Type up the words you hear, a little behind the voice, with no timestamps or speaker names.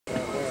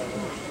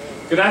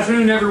Good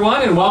afternoon,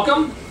 everyone, and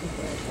welcome.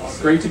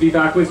 It's great to be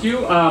back with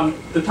you.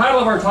 The title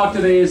of our talk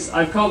today is,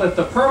 I've called it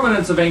The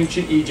Permanence of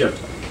Ancient Egypt.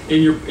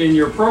 In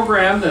your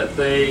program that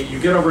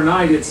you get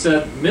overnight, it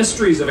said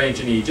Mysteries of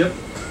Ancient Egypt.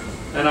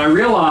 And I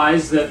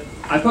realized that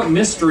I put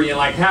mystery in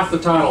like half the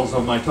titles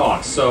of my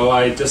talks, so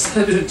I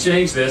decided to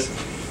change this.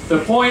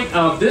 The point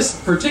of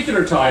this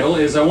particular title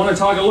is I want to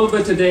talk a little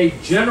bit today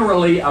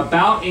generally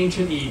about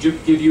ancient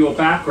Egypt, give you a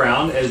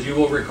background. As you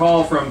will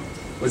recall from,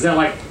 was that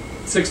like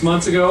 6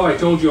 months ago, I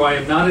told you I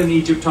am not an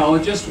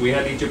Egyptologist. We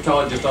had an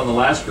Egyptologist on the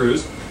last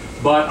cruise.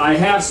 But I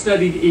have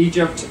studied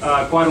Egypt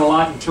quite a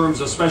lot in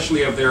terms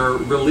especially of their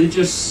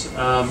religious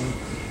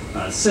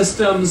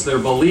systems, their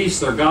beliefs,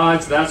 their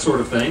gods, that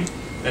sort of thing.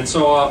 And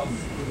so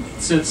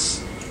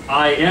since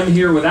I am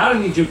here without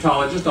an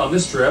Egyptologist on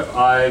this trip,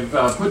 I've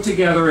put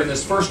together in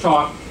this first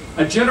talk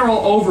a general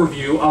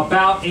overview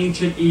about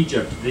ancient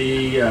Egypt,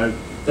 the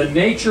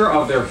nature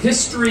of their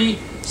history,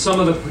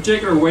 some of the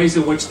particular ways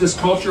in which this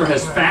culture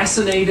has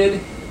fascinated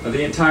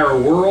the entire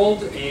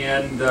world,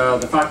 and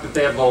the fact that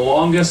they have the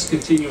longest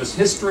continuous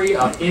history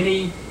of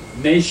any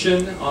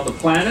nation on the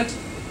planet.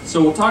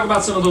 So we'll talk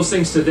about some of those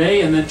things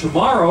today, and then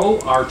tomorrow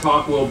our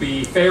talk will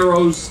be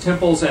pharaohs,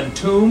 temples, and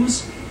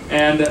tombs,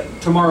 and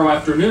tomorrow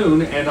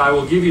afternoon, and I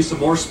will give you some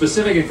more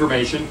specific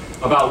information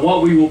about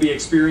what we will be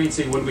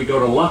experiencing when we go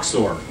to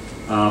Luxor.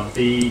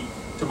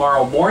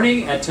 Tomorrow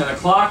morning at 10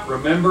 o'clock,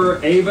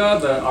 remember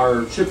Ava,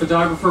 our ship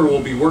photographer,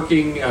 will be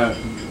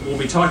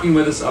talking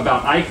with us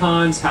about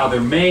icons, how they're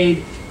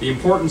made, the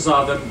importance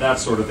of them, that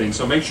sort of thing.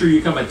 So make sure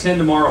you come at 10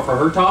 tomorrow for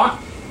her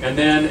talk, and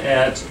then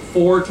at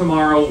 4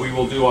 tomorrow we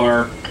will do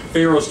our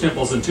pharaohs,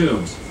 temples, and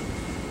tombs.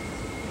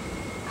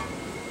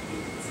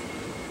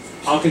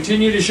 I'll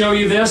continue to show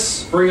you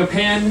this. Bring a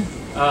pen,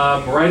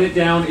 write it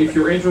down if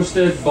you're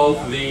interested,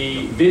 both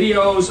the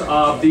videos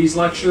of these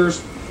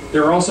lectures.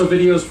 There are also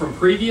videos from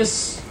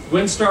previous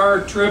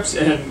WinStar trips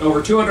and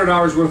over 200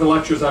 hours worth of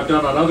lectures I've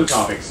done on other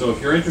topics. So if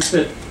you're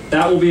interested,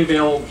 that will be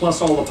available,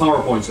 plus all the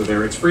PowerPoints are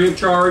there. It's free of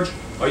charge.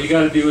 All you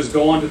got to do is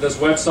go onto this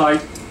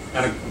website,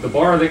 and the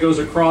bar that goes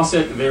across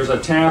it, there's a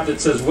tab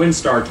that says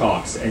WinStar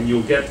Talks, and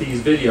you'll get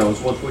these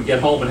videos once we get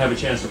home and have a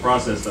chance to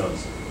process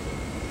those.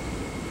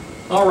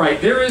 All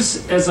right, there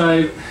is, as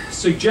I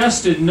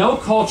suggested, no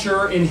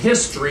culture in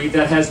history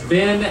that has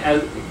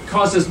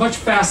caused as much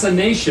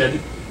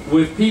fascination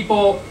with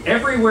people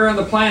everywhere on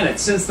the planet.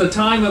 Since the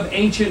time of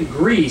ancient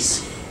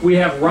Greece, we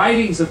have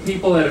writings of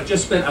people that have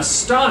just been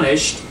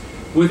astonished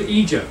with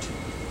Egypt.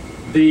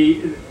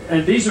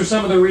 And these are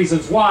some of the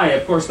reasons why.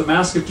 Of course, the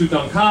Mask of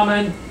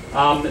Tutankhamun.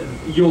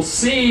 You'll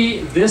see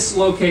this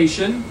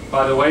location,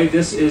 by the way.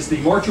 This is the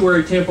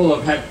mortuary temple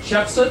of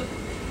Hatshepsut,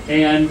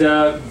 and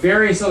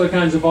various other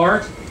kinds of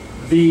art.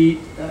 The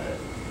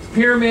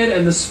pyramid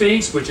and the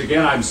Sphinx, which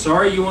again, I'm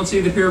sorry you won't see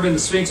the pyramid and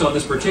the Sphinx on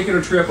this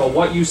particular trip, but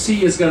what you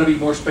see is going to be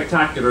more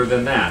spectacular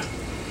than that.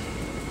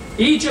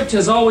 Egypt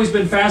has always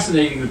been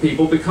fascinating to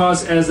people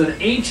because as an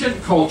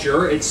ancient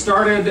culture, it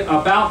started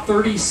about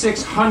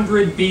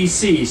 3600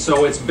 BC,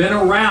 so it's been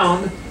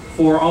around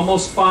for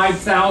almost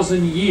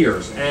 5,000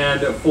 years,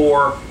 and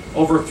for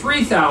over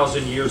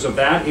 3,000 years of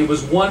that, it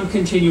was one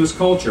continuous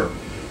culture.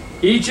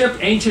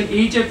 Ancient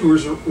Egypt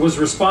was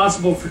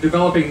responsible for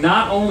developing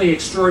not only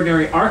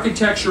extraordinary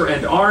architecture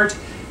and art,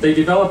 they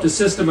developed a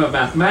system of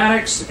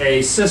mathematics,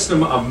 a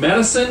system of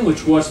medicine,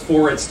 which was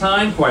for its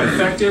time quite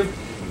effective.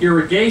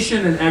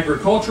 Irrigation and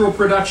agricultural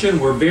production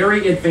were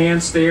very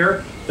advanced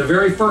there. The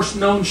very first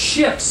known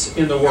ships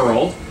in the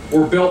world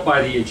were built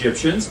by the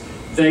Egyptians.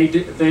 They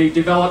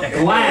developed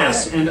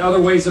glass and other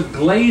ways of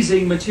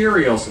glazing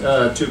materials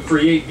to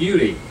create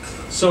beauty.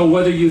 So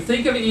whether you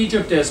think of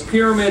Egypt as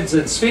pyramids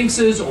and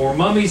sphinxes, or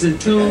mummies and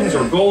tombs,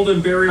 or golden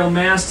burial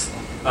masks,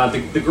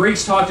 the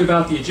Greeks talked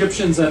about the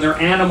Egyptians and their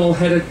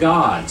animal-headed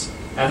gods,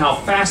 and how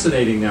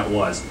fascinating that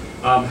was.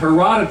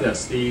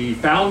 Herodotus, the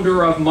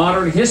founder of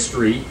modern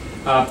history,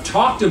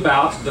 talked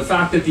about the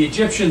fact that the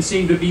Egyptians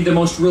seemed to be the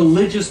most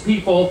religious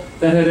people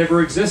that had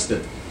ever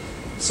existed.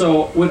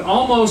 So with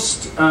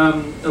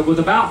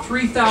about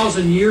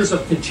 3,000 years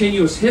of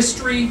continuous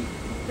history,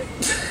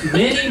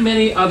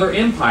 many other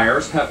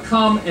empires have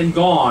come and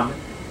gone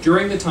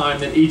during the time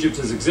that Egypt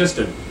has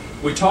existed.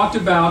 We talked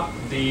about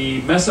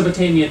the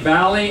Mesopotamian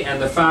Valley and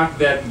the fact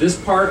that this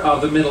part of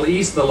the Middle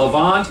East, the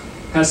Levant,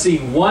 has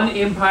seen one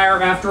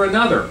empire after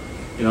another.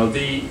 You know,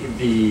 the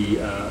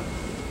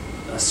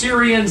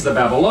Assyrians, the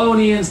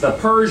Babylonians, the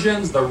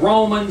Persians, the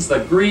Romans, the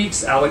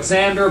Greeks,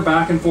 Alexander,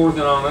 back and forth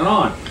and on and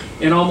on.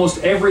 In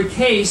almost every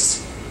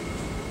case,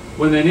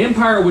 when an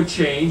empire would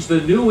change,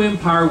 the new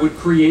empire would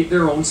create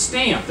their own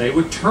stamp. They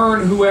would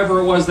turn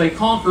whoever it was they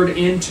conquered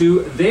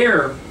into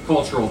their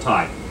cultural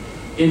type.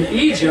 In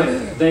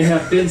Egypt, they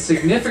have been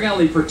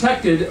significantly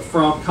protected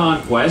from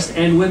conquest,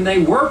 and when they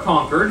were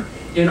conquered,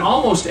 in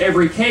almost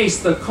every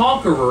case, the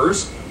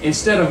conquerors,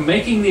 instead of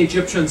making the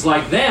Egyptians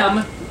like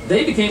them,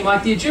 they became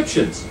like the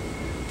Egyptians.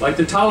 Like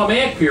the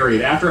Ptolemaic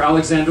period, after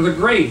Alexander the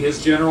Great,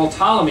 his general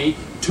Ptolemy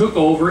took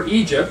over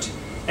Egypt,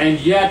 and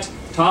yet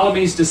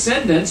Ptolemy's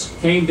descendants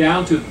came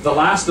down to the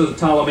last of the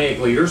Ptolemaic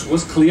leaders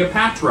was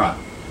Cleopatra.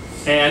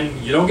 And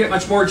you don't get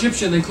much more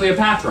Egyptian than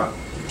Cleopatra.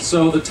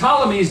 So the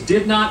Ptolemies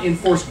did not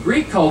enforce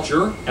Greek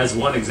culture, as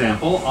one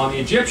example, on the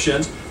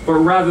Egyptians, but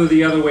rather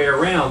the other way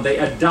around. They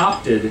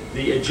adopted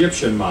the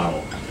Egyptian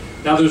model.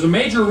 Now there's a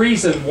major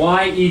reason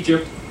why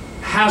Egypt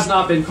has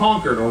not been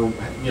conquered, or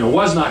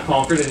was not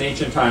conquered in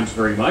ancient times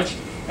very much,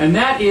 and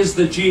that is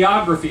the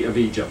geography of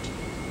Egypt.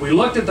 We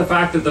looked at the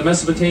fact that the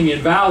Mesopotamian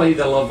Valley,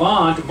 the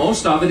Levant,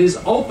 most of it is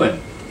open.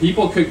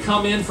 People could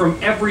come in from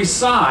every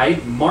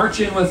side, march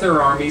in with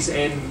their armies,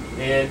 and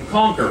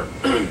conquer.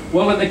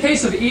 Well, in the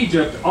case of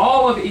Egypt,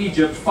 all of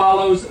Egypt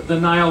follows the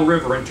Nile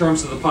River in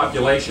terms of the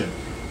population.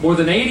 More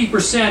than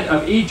 80%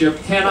 of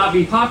Egypt cannot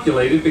be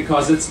populated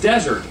because it's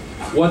desert.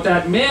 What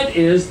that meant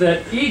is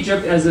that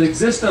Egypt, as it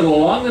existed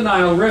along the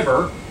Nile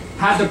River,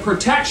 had the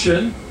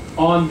protection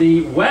on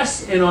the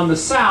west and on the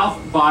south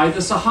by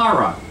the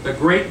Sahara, the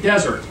Great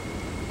Desert.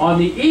 On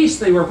the east,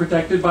 they were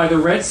protected by the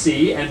Red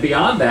Sea, and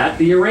beyond that,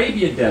 the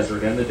Arabian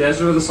Desert and the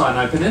desert of the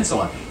Sinai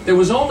Peninsula. There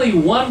was only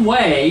one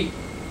way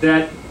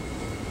that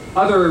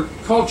other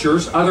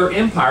cultures, other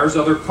empires,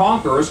 other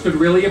conquerors could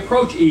really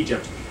approach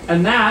Egypt,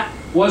 and that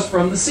was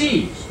from the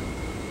seas.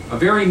 A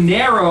very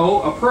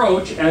narrow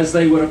approach, as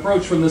they would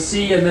approach from the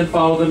sea and then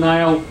follow the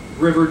Nile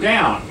River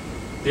down.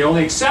 The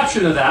only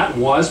exception to that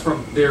was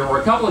there were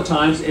a couple of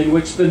times in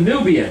which the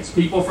Nubians,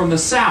 people from the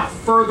south,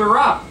 further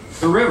up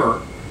the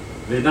river,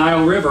 the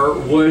Nile River,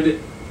 would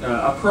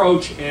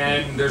approach,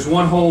 and there's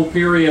one whole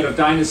period of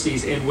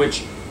dynasties in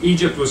which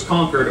Egypt was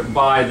conquered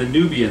by the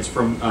Nubians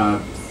from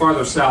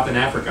farther south in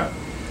Africa.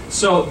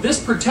 So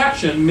this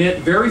protection meant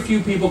very few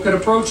people could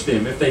approach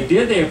them. If they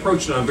did, they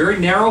approached on a very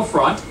narrow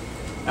front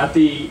at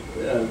the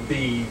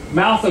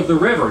mouth of the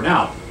river.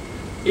 Now,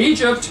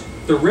 Egypt,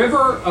 the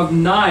river of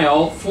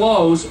Nile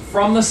flows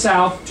from the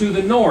south to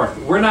the north.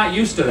 We're not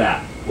used to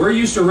that. We're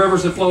used to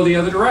rivers that flow the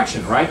other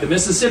direction, right? The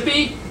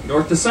Mississippi,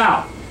 north to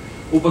south.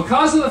 Well,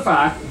 because of the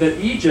fact that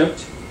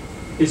Egypt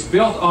is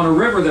built on a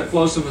river that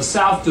flows from the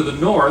south to the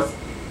north,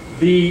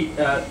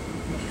 the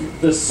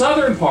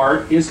southern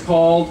part is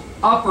called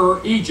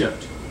Upper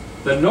Egypt.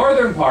 The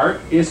northern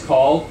part is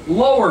called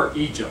Lower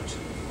Egypt.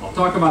 I'll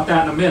talk about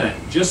that in a minute.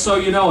 Just so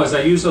you know, as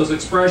I use those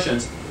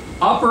expressions,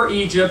 Upper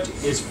Egypt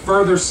is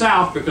further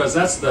south because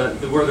that's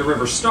where the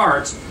river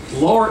starts.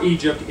 Lower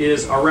Egypt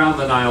is around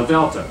the Nile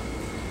Delta.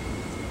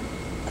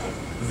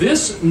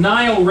 This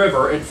Nile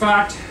River, in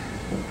fact,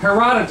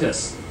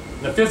 Herodotus,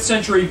 in the 5th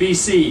century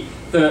BC,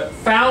 the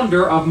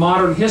founder of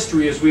modern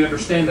history as we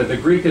understand it, the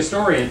Greek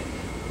historian,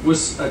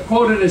 was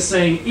quoted as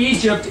saying,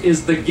 Egypt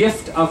is the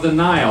gift of the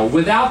Nile.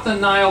 Without the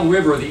Nile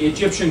River, the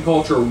Egyptian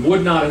culture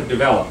would not have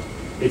developed.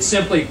 It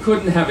simply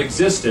couldn't have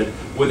existed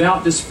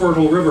without this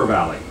fertile river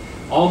valley.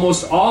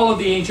 Almost all of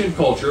the ancient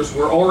cultures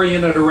were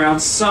oriented around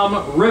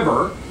some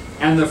river,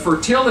 and the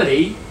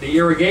fertility, the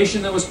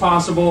irrigation that was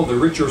possible, the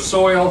richer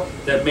soil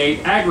that made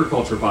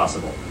agriculture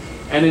possible.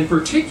 And in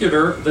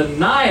particular, the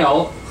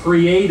Nile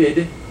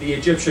created the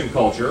Egyptian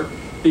culture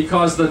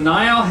because the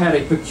Nile had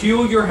a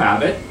peculiar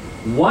habit.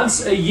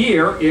 Once a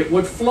year, it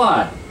would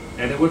flood,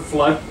 and it would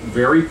flood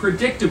very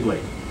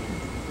predictably.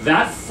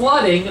 That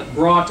flooding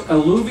brought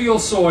alluvial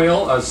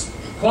soil,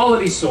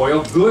 quality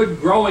soil, good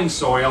growing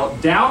soil,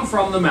 down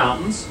from the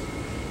mountains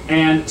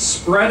and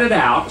spread it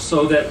out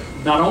so that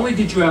not only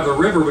did you have the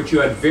river, but you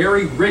had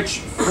very rich,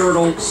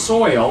 fertile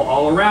soil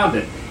all around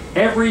it.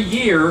 Every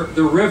year,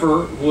 the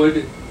river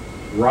would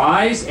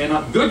rise, and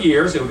on good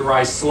years, it would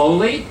rise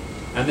slowly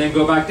and then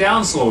go back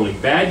down slowly.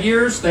 Bad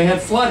years, they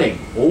had flooding,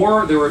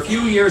 or there were a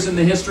few years in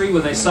the history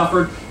when they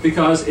suffered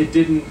because it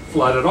didn't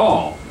flood at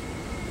all.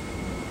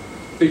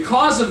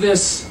 Because of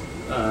this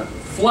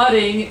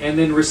flooding and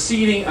then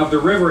receding of the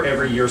river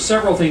every year,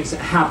 several things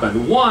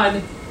happened.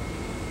 One,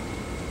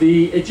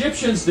 the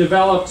Egyptians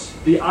developed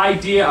the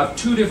idea of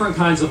two different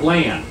kinds of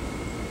land.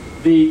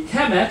 The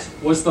Kemet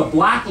was the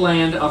black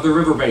land of the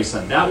river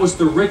basin. That was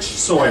the rich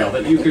soil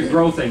that you could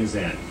grow things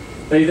in.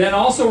 They then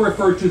also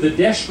referred to the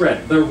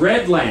Deshret, the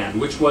red land,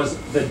 which was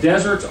the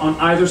deserts on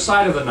either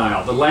side of the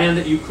Nile, the land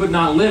that you could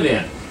not live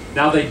in.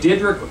 Now they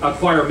did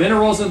acquire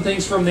minerals and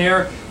things from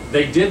there.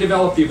 They did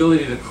develop the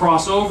ability to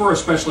cross over,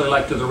 especially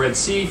like to the Red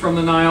Sea from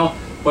the Nile.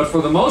 But for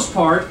the most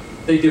part,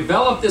 they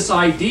developed this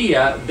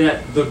idea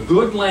that the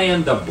good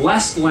land, the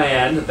blessed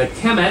land, the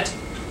Kemet,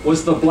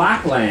 was the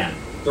black land.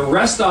 The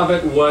rest of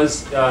it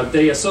was,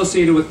 they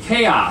associated with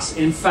chaos.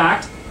 In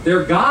fact,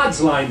 their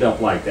gods lined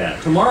up like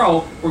that.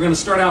 Tomorrow, we're going to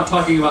start out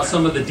talking about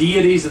some of the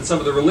deities and some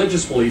of the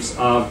religious beliefs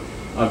of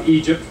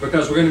Egypt,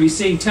 because we're going to be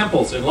seeing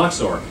temples in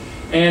Luxor.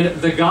 And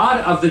the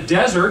god of the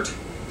desert,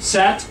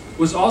 Set,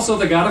 was also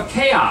the god of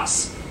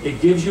chaos.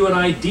 It gives you an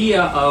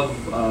idea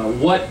of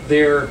what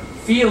their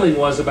feeling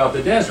was about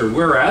the desert,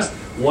 whereas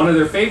one of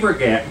their favorite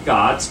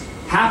gods,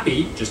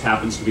 Happy, just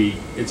happens to be,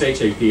 it's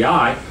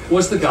H-A-P-I,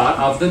 was the god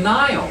of the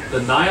Nile.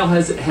 The Nile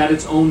had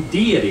its own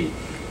deity.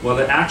 Well,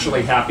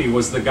 actually Hapi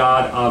was the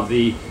god of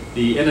the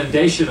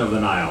inundation of the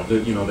Nile,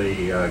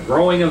 the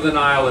growing of the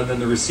Nile and then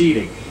the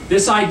receding.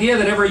 This idea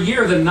that every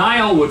year the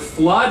Nile would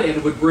flood and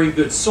it would bring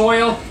good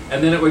soil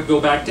and then it would go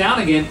back down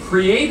again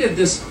created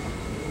this.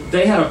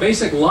 They had a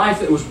basic life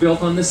that was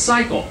built on this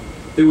cycle.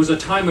 There was a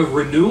time of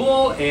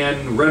renewal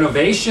and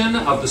renovation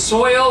of the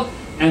soil,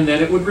 and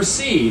then it would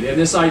recede. And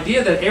this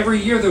idea that every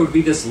year there would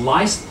be this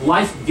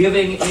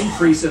life-giving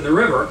increase in the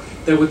river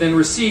that would then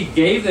recede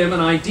gave them an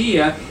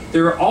idea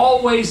there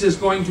always is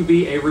going to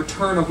be a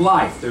return of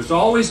life. There's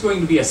always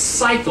going to be a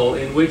cycle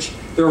in which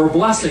there are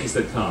blessings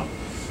that come.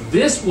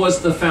 This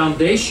was the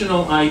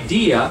foundational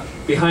idea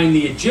behind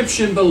the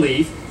Egyptian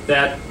belief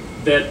that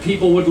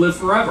people would live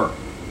forever.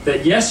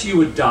 That yes, you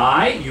would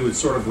die, you would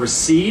sort of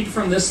recede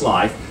from this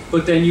life,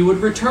 but then you would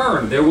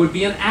return. There would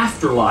be an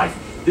afterlife.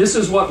 This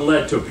is what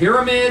led to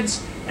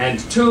pyramids and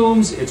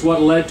tombs. It's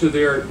what led to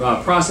their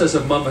process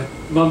of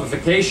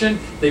mummification.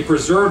 They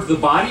preserved the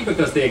body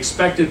because they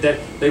expected that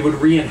they would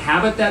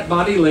re-inhabit that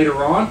body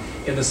later on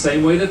in the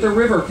same way that the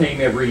river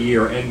came every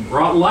year and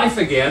brought life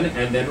again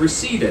and then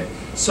receded.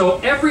 So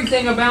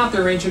everything about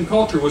their ancient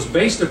culture was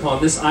based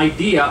upon this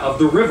idea of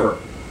the river,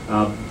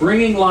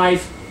 bringing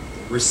life,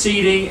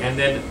 receding, and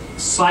then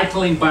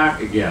cycling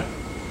back again.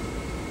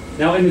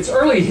 Now, in its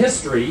early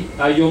history,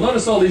 you'll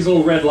notice all these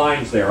little red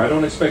lines there. I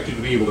don't expect you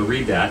to be able to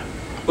read that.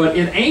 But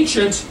in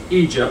ancient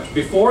Egypt,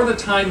 before the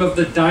time of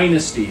the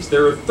dynasties,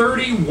 there are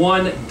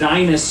 31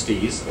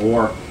 dynasties,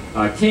 or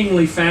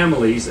kingly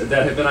families,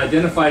 that have been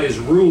identified as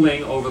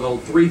ruling over the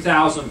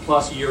 3,000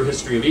 plus year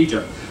history of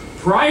Egypt.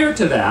 Prior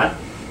to that,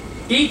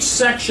 each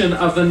section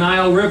of the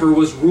Nile River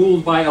was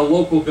ruled by a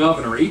local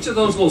governor. Each of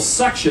those little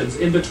sections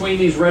in between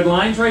these red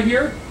lines right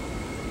here,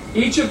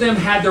 each of them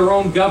had their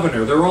own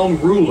governor, their own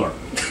ruler.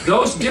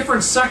 Those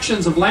different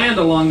sections of land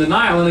along the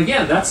Nile, and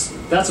again, that's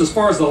as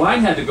far as the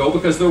line had to go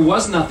because there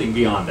was nothing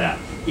beyond that.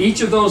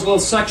 Each of those little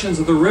sections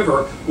of the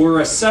river were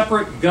a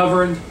separate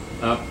governed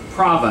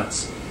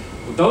province.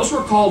 Those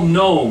were called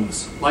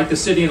nomes, like the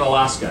city in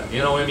Alaska,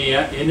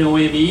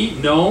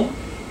 N-O-M-E, nome.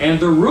 And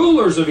the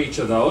rulers of each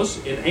of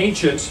those, in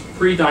ancient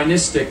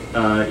pre-dynastic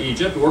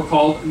Egypt, were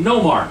called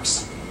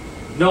nomarchs.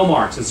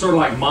 Nomarchs, it's sort of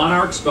like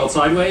monarchs spelled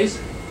sideways.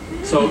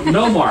 So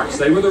nomarchs,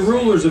 they were the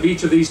rulers of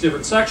each of these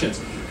different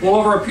sections. Well,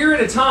 over a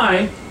period of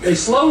time, they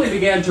slowly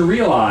began to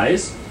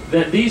realize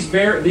that these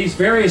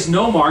various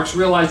nomarchs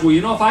realized,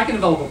 well, if I can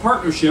develop a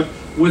partnership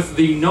with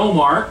the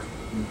nomarch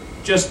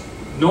just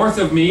north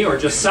of me or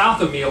just south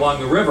of me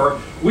along the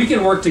river, we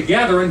can work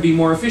together and be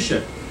more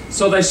efficient.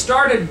 So they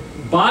started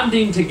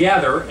bonding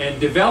together and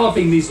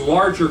developing these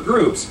larger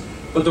groups.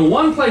 But the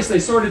one place they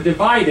sort of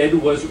divided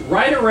was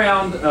right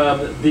around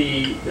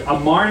the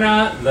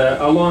Amarna,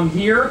 along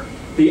here,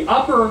 the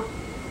upper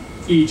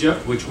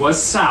Egypt, which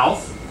was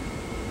south,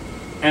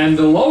 and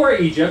the lower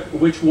Egypt,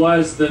 which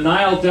was the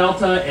Nile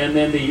Delta, and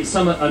then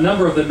a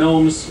number of the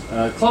nomes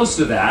close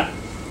to that.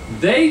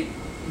 They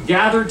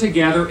gathered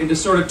together into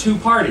sort of two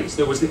parties.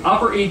 There was the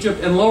Upper Egypt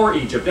and Lower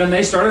Egypt, and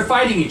they started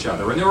fighting each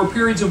other. And there were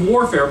periods of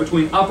warfare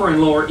between Upper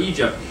and Lower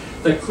Egypt.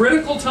 The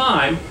critical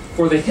time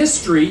for the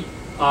history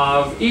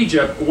of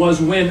Egypt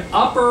was when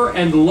Upper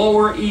and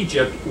Lower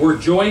Egypt were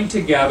joined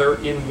together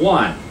in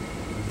one.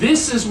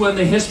 This is when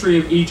the history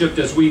of Egypt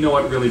as we know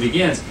it really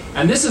begins.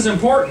 And this is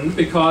important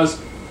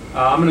because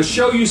I'm going to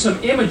show you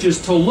some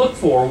images to look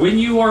for. When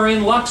you are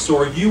in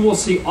Luxor, you will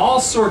see all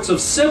sorts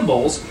of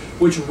symbols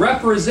which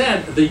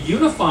represent the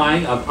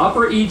unifying of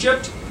Upper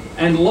Egypt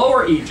and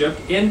Lower Egypt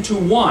into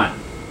one.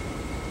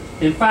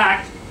 In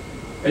fact,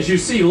 as you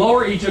see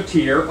Lower Egypt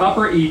here,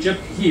 Upper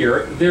Egypt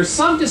here, there's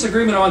some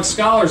disagreement among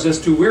scholars as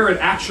to where it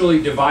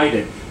actually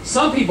divided.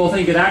 Some people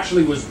think it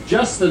actually was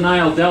just the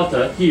Nile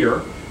Delta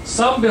here.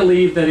 Some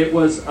believe that it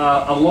was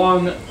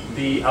along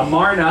the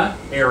Amarna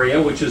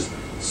area, which is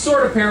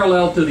sort of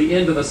parallel to the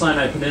end of the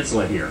Sinai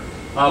Peninsula here.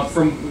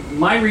 From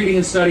my reading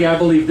and study, I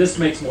believe this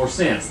makes more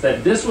sense,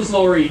 that this was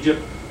Lower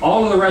Egypt,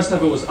 all of the rest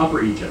of it was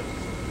Upper Egypt.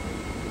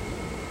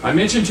 I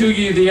mentioned to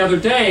you the other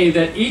day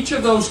that each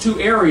of those two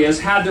areas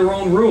had their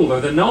own ruler.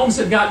 The nomes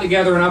had gotten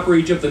together in Upper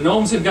Egypt, the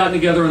nomes had gotten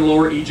together in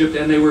Lower Egypt,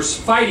 and they were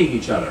fighting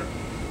each other.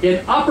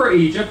 In Upper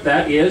Egypt,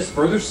 that is,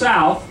 further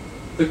south,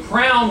 the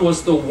crown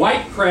was the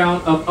white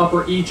crown of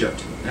Upper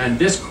Egypt. And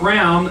this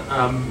crown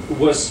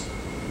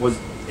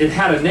it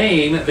had a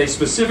name. They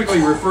specifically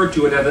referred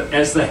to it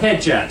as the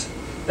Hedjet.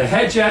 The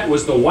Hedjet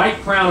was the white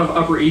crown of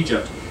Upper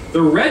Egypt.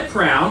 The red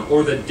crown,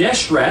 or the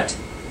Deshret,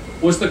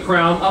 was the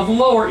crown of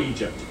Lower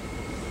Egypt.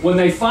 When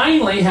they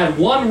finally had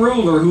one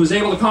ruler who was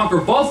able to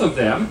conquer both of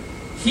them,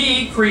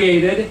 he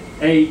created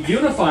a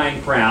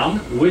unifying crown,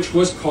 which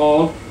was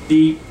called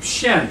the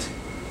Pshent.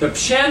 The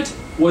Pshent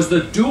was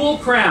the dual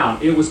crown.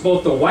 It was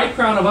both the white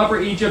crown of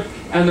Upper Egypt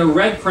and the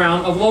red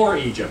crown of Lower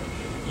Egypt.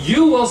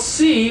 You will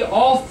see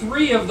all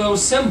three of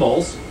those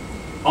symbols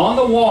on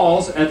the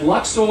walls at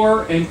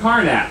Luxor and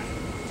Karnak.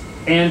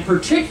 And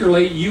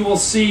particularly, you will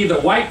see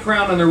the white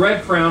crown and the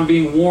red crown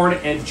being worn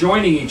and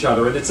joining each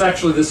other. And it's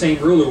actually the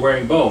same ruler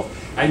wearing both.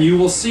 And you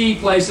will see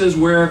places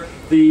where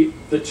the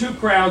two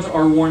crowns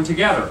are worn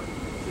together.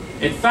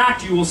 In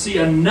fact, you will see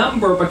a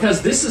number,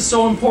 because this is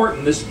so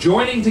important, this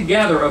joining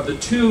together of the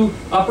two,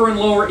 Upper and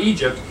Lower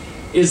Egypt,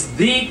 is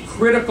the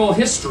critical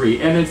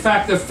history. And in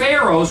fact, the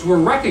pharaohs were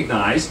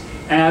recognized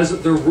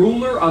as the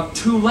ruler of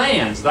two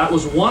lands. That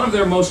was one of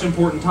their most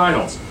important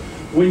titles.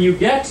 When you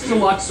get to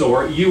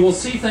Luxor, you will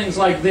see things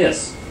like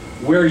this,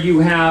 where you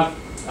have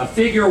a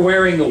figure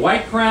wearing the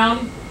white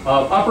crown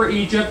of Upper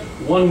Egypt,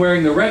 one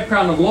wearing the red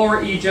crown of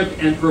Lower Egypt,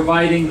 and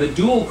providing the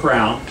dual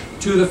crown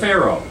to the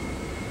pharaoh.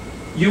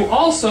 You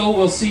also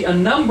will see a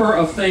number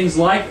of things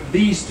like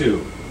these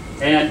two.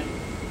 And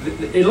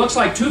it looks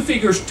like two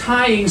figures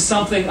tying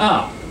something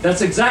up.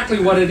 That's exactly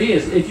what it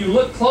is. If you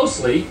look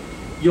closely,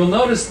 you'll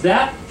notice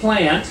that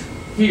plant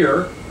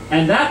here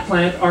and that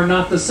plant are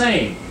not the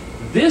same.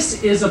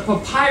 This is a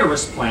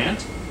papyrus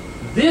plant.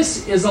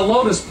 This is a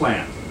lotus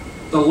plant.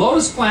 The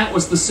lotus plant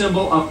was the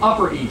symbol of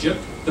Upper Egypt.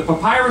 The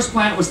papyrus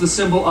plant was the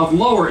symbol of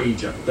Lower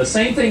Egypt. The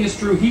same thing is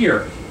true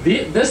here.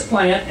 This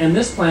plant and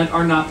this plant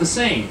are not the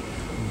same.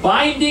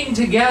 Binding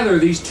together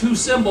these two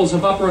symbols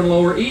of Upper and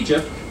Lower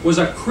Egypt was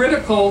a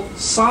critical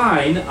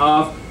sign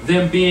of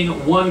them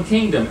being one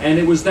kingdom. And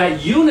it was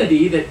that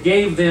unity that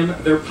gave them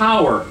their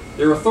power,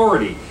 their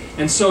authority.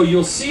 And so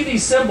you'll see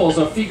these symbols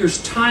of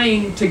figures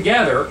tying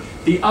together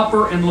the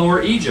Upper and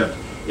Lower Egypt.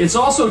 It's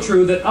also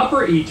true that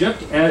Upper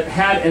Egypt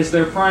had as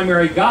their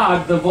primary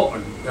god the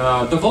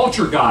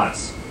vulture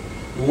goddess.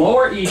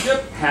 Lower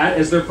Egypt had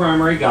as their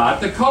primary god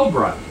the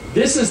cobra.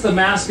 This is the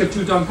mask of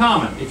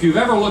Tutankhamun. If you've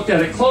ever looked at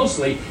it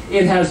closely,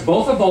 it has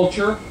both a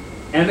vulture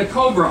and a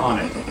cobra on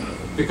it,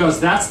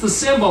 because that's the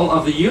symbol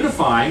of the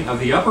unifying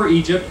of the Upper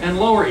Egypt and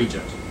Lower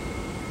Egypt.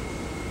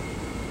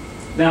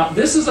 Now,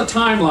 this is a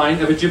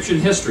timeline of Egyptian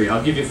history.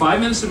 I'll give you 5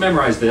 minutes to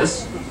memorize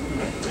this,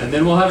 and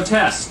then we'll have a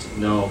test.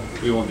 No,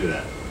 we won't do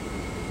that.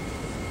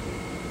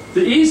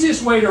 The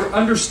easiest way to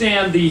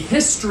understand the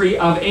history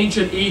of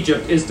ancient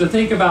Egypt is to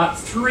think about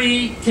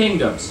 3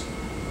 kingdoms,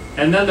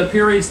 and then the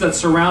periods that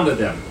surrounded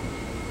them.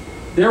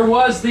 There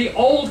was the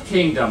Old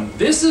Kingdom.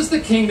 This is the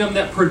kingdom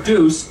that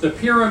produced the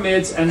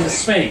pyramids and the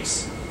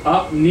Sphinx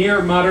up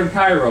near modern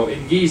Cairo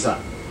in Giza.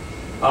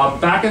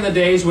 Back in the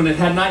days when it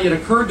had not yet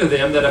occurred to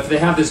them that if they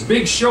have this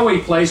big showy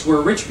place where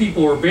rich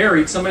people were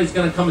buried, somebody's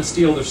going to come and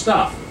steal their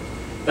stuff.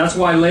 That's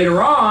why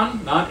later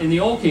on, not in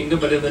the Old Kingdom,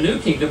 but in the New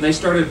Kingdom, they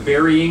started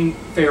burying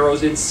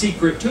pharaohs in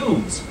secret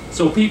tombs.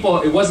 So people,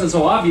 it wasn't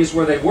so obvious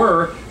where they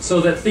were, so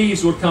that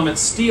thieves would come and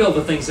steal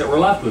the things that were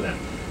left with them.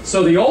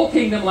 So the Old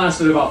Kingdom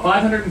lasted about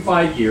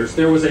 505 years.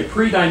 There was a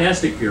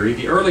pre-dynastic period,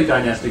 the early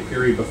dynastic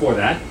period before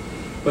that.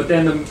 But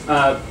then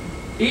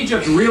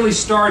Egypt really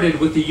started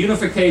with the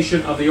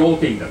unification of the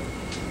Old Kingdom.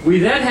 We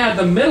then had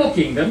the Middle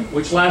Kingdom,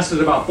 which lasted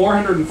about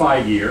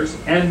 405 years,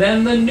 and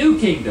then the New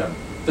Kingdom.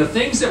 The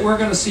things that we're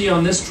going to see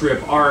on this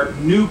trip are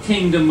New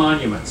Kingdom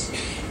monuments.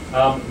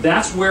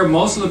 That's where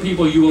most of the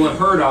people you will have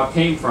heard of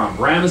came from.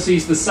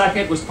 Ramesses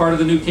II was part of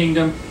the New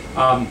Kingdom.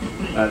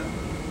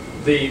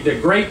 The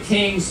great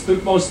kings,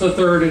 Thutmose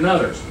III and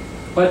others.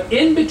 But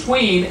in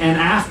between and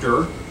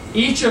after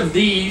each of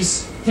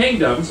these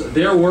kingdoms,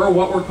 there were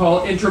what were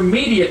called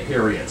intermediate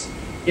periods,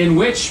 in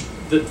which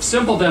the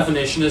simple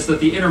definition is that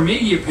the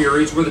intermediate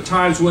periods were the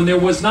times when there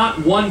was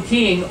not one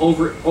king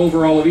over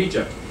all of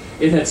Egypt.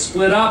 It had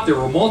split up, there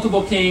were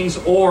multiple kings,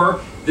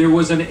 or there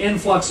was an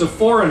influx of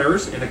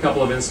foreigners in a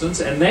couple of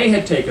instances, and they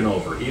had taken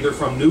over, either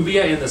from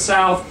Nubia in the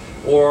south,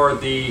 or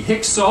the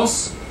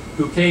Hyksos,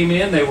 who came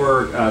in. They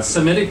were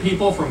Semitic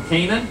people from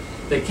Canaan.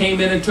 They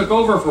came in and took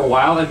over for a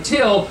while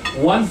until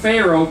one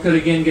pharaoh could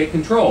again get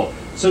control.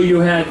 So you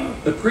had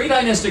the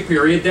pre-dynastic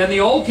period, then the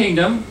Old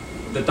Kingdom,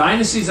 the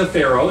dynasties of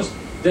pharaohs,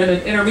 then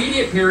an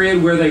intermediate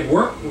period where they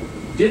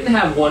didn't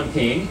have one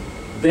king.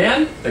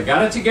 Then they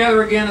got it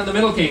together again in the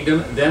Middle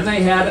Kingdom. Then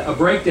they had a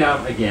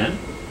breakdown again.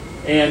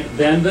 And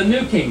then the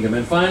New Kingdom.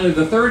 And finally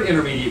the third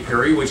intermediate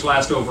period, which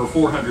lasted over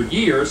 400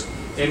 years,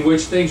 in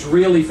which things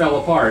really fell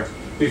apart.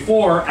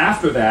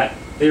 After that,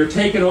 they were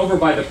taken over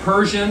by the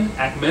Persian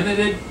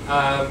Achaemenid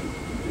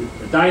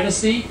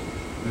dynasty.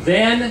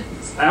 Then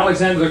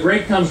Alexander the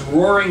Great comes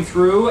roaring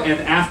through, and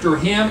after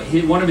him,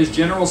 one of his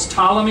generals,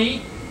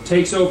 Ptolemy,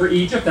 takes over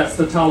Egypt. That's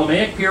the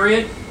Ptolemaic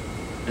period.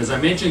 As I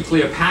mentioned,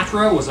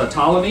 Cleopatra was a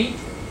Ptolemy.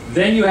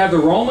 Then you have the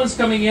Romans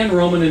coming in,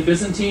 Roman and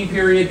Byzantine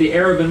period, the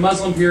Arab and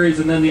Muslim periods,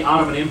 and then the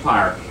Ottoman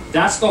Empire.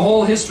 That's the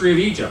whole history of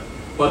Egypt.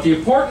 But the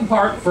important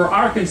part for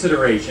our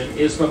consideration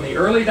is from the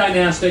early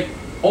dynastic,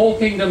 Old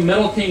Kingdom,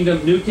 Middle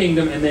Kingdom, New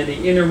Kingdom, and then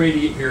the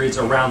intermediate periods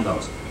around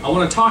those. I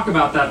want to talk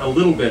about that a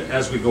little bit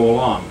as we go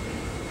along.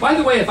 By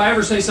the way, if I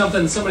ever say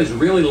something and somebody's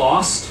really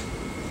lost,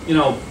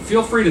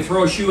 feel free to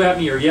throw a shoe at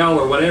me or yell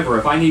or whatever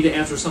if I need to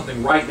answer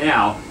something right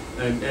now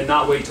and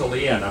not wait till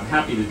the end. I'm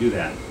happy to do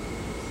that.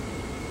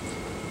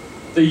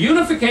 The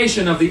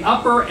unification of the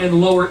Upper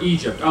and Lower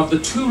Egypt, of the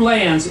two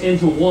lands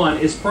into one,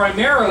 is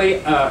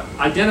primarily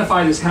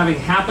identified as having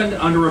happened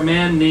under a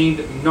man named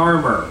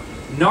Narmer.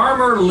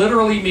 Narmer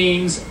literally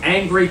means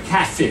angry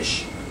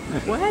catfish.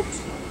 What?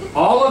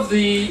 All of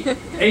the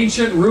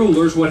ancient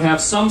rulers would have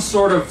some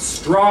sort of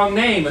strong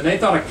name, and they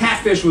thought a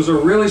catfish was a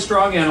really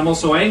strong animal,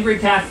 so angry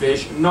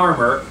catfish,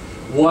 Narmer,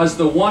 was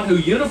the one who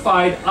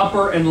unified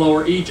Upper and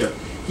Lower Egypt.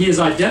 He is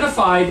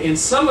identified in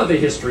some of the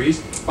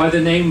histories by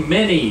the name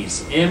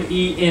Menes,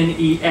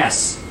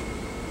 M-E-N-E-S.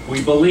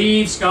 We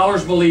believe,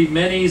 scholars believe,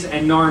 Menes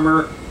and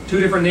Narmer, two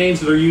different names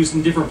that are used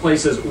in different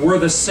places, were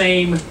the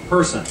same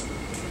person.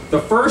 The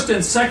first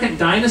and second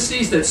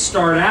dynasties that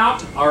start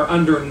out are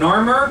under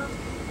Narmer.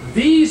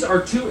 These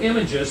are two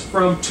images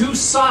from two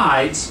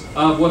sides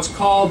of what's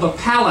called the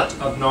palette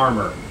of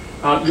Narmer.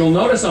 You'll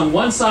notice on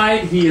one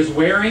side he is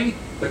wearing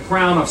the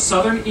crown of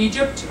southern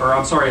Egypt, or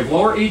I'm sorry, of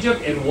lower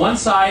Egypt, and one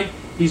side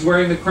he's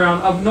wearing the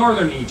crown of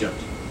northern Egypt.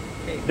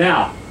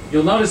 Now,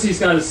 you'll notice he's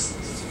got his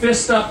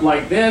fist up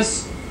like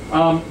this.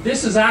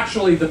 This is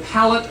actually the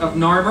palette of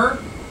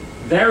Narmer.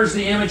 There's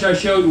the image I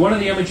showed, one of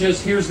the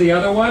images. Here's the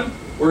other one,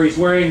 where he's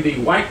wearing the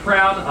white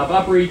crown of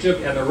Upper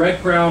Egypt and the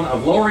red crown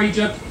of Lower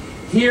Egypt.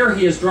 Here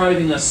he is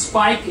driving a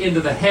spike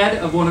into the head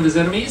of one of his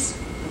enemies.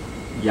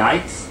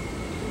 Yikes.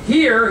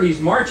 Here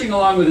he's marching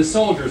along with his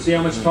soldiers. See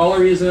how much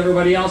taller he is than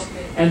everybody else?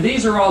 And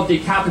these are all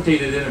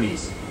decapitated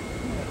enemies.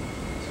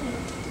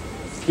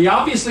 He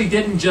obviously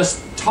didn't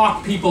just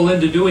talk people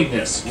into doing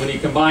this when he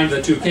combined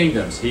the two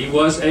kingdoms. He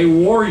was a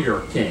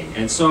warrior king.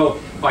 And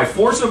so by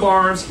force of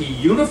arms, he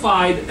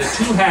unified the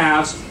two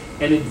halves,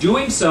 and in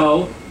doing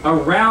so,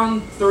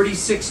 around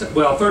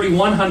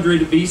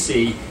 3100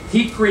 BC,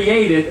 he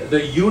created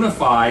the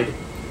unified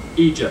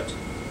Egypt.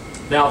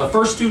 Now, the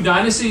first two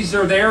dynasties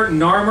are there.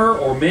 Narmer,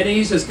 or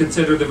Menes, is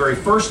considered the very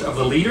first of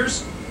the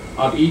leaders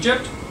of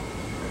Egypt.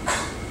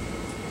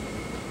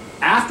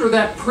 After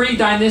that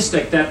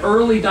pre-dynastic, that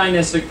early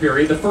dynastic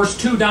period, the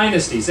first two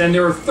dynasties, and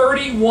there are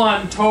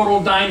 31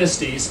 total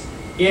dynasties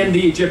in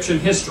the Egyptian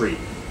history.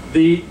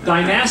 The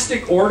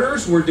dynastic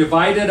orders were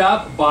divided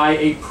up by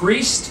a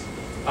priest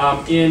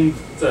in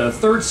the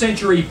 3rd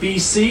century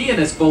BC,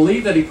 and it's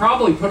believed that he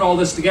probably put all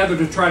this together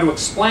to try to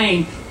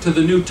explain to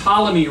the new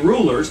Ptolemy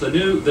rulers, the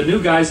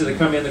new guys that had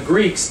come in, the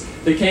Greeks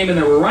that came in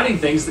that were running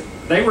things.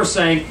 They were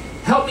saying,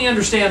 help me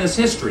understand this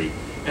history.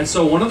 And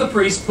so one of the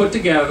priests put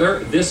together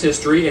this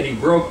history, and he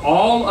broke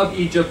all of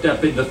Egypt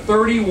up into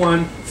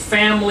 31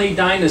 family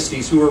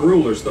dynasties who were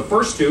rulers. The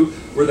first two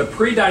were the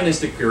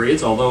pre-dynastic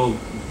periods, although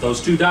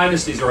those two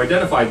dynasties are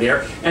identified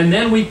there, and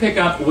then we pick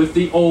up with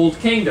the Old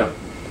Kingdom.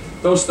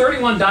 Those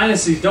 31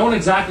 dynasties don't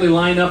exactly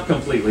line up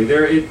completely.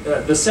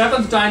 The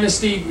 7th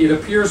dynasty, it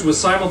appears, was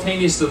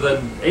simultaneous to the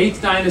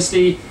 8th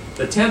dynasty.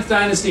 The 10th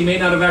dynasty may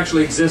not have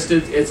actually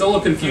existed. It's a little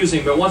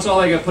confusing, but once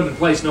all they got put in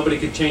place, nobody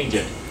could change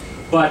it.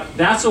 But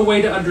that's a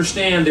way to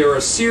understand there are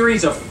a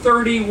series of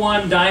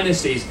 31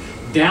 dynasties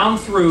down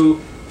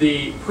through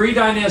the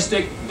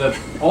pre-dynastic, the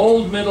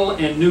Old, Middle,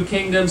 and New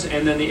Kingdoms,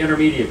 and then the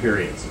intermediate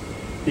periods.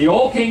 The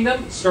Old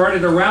Kingdom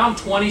started around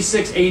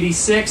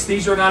 2686.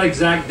 These are not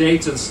exact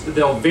dates, and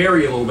they'll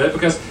vary a little bit,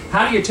 because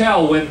how do you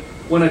tell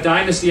when a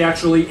dynasty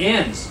actually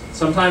ends?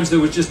 Sometimes there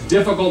was just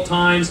difficult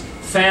times,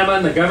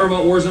 famine, the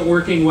government wasn't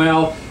working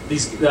well,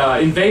 these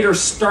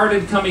invaders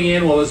started coming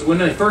in, well, when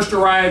they first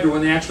arrived or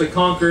when they actually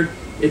conquered.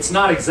 It's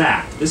not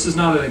exact. This is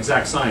not an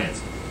exact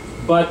science.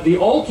 But the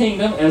Old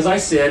Kingdom, as I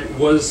said,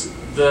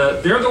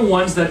 they're the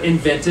ones that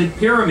invented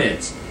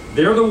pyramids.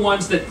 They're the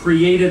ones that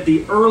created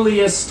the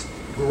earliest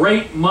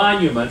great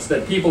monuments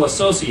that people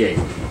associate.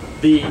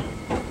 Okay,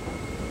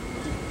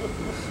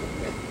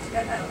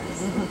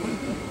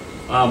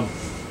 I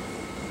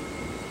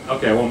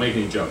won't make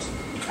any jokes.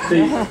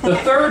 The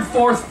 3rd,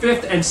 4th,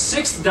 5th, and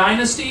 6th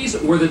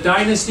dynasties were the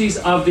dynasties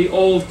of the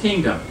Old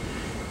Kingdom.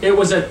 It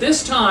was at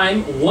this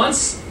time,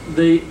 once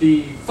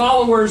the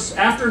followers,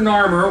 after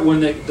Narmer, when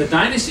the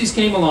dynasties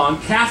came along,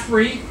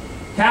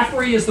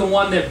 Khafre is the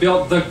one that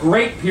built the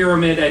Great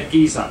Pyramid at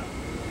Giza.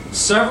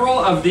 Several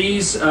of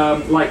these,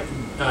 like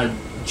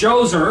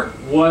Djoser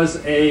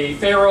was a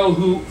pharaoh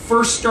who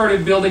first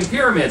started building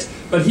pyramids,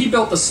 but he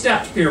built the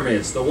stepped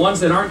pyramids, the ones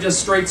that aren't just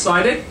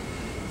straight-sided.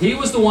 He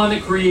was the one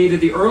that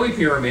created the early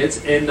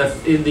pyramids in the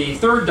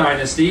 3rd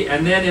dynasty,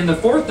 and then in the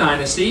 4th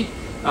dynasty,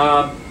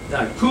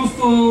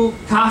 Khufu,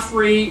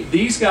 Khafre,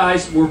 these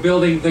guys were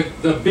building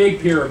the big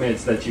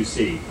pyramids that you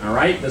see. All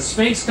right, the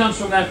Sphinx comes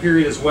from that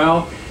period as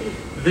well.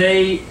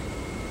 They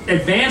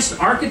advanced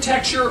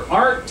architecture,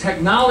 art,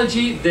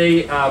 technology.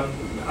 They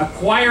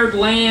acquired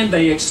land.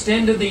 They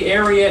extended the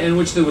area in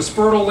which there was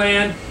fertile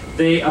land.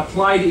 They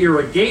applied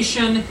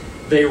irrigation.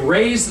 They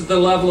raised the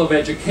level of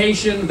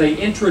education. They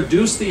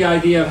introduced the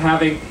idea of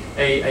having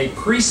a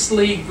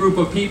priestly group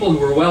of people who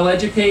were well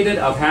educated,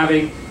 of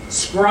having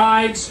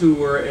scribes who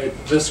were,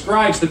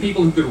 the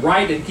people who could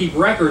write and keep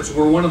records,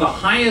 were one of the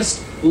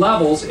highest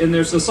levels in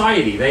their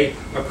society. They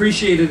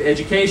appreciated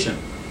education.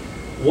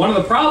 One of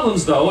the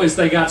problems, though, is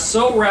they got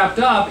so wrapped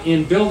up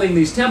in building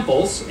these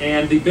temples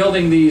and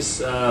building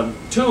these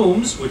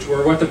tombs, which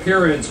were what the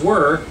pyramids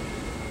were.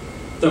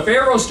 The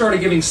pharaohs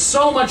started giving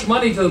so much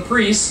money to the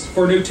priests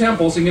for new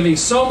temples and giving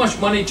so much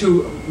money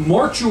to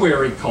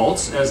mortuary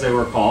cults, as they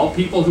were called,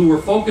 people who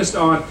were focused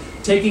on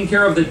taking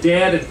care of the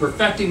dead and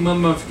perfecting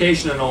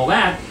mummification and all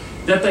that,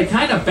 that they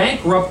kind of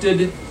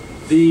bankrupted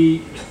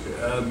the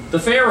the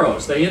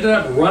pharaohs. They ended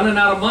up running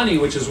out of money,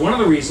 which is one of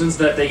the reasons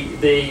that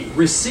they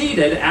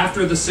receded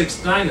after the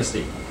 6th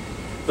dynasty.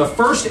 The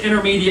first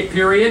intermediate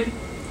period,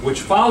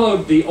 which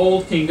followed the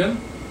Old Kingdom,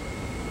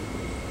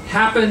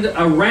 happened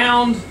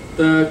around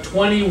the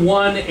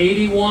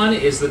 2181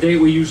 is the date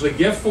we usually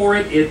give for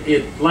it.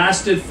 It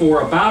lasted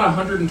for about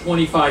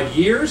 125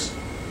 years.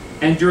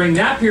 And during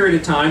that period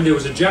of time, there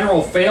was a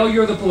general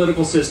failure of the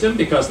political system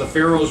because the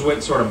pharaohs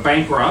went sort of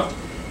bankrupt.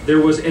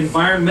 There was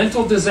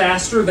environmental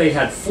disaster. They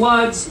had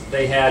floods.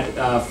 They had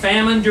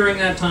famine during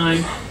that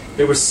time.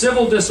 There was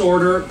civil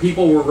disorder.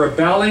 People were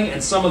rebelling.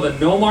 And some of the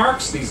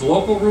nomarchs, these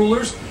local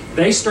rulers,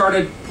 they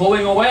started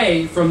pulling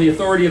away from the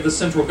authority of the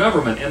central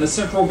government. And the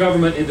central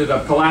government ended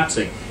up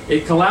collapsing.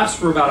 It collapsed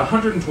for about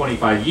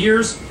 125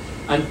 years.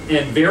 And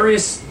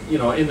various,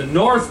 in the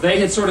north, they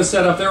had sort of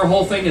set up their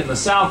whole thing. In the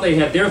south, they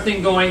had their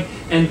thing going.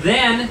 And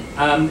then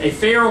a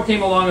pharaoh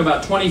came along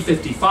about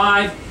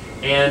 2055.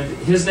 And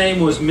his name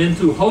was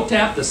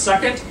Mentuhotep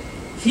II.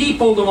 He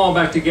pulled them all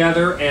back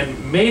together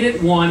and made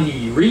it one.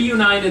 He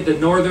reunited the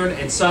northern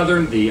and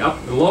southern, the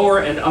lower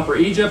and upper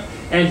Egypt,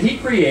 and he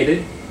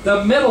created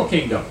the Middle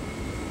Kingdom.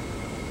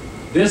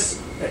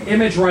 This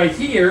image right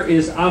here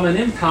is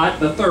Amenemhat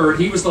III.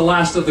 He was the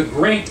last of the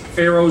great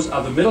pharaohs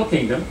of the Middle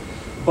Kingdom.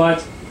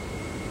 But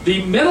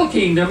the Middle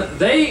Kingdom,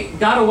 they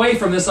got away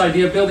from this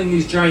idea of building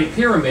these giant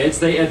pyramids.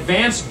 They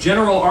advanced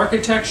general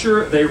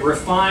architecture. They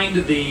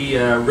refined the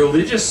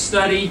religious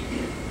study.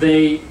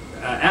 They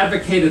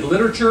advocated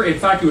literature. In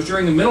fact, it was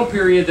during the Middle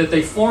Period that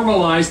they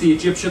formalized the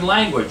Egyptian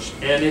language,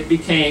 and it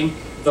became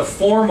the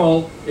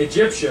formal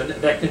Egyptian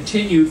that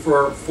continued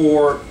for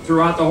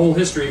throughout the whole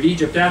history of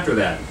Egypt after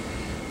that.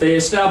 They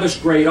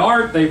established great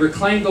art. They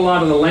reclaimed a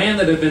lot of the land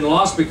that had been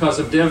lost because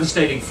of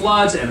devastating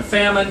floods and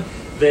famine.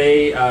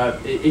 They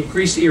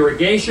increased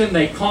irrigation.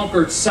 They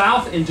conquered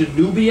south into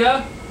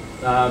Nubia,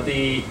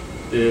 the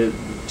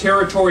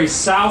territory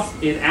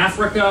south in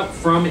Africa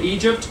from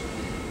Egypt.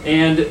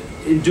 And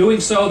in doing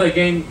so,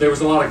 there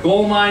was a lot of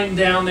gold mining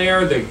down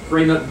there. They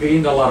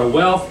gained a lot of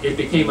wealth. It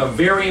became a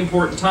very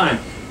important time.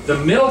 The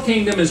Middle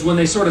Kingdom is when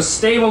they sort of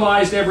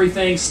stabilized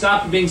everything,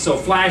 stopped being so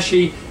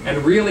flashy,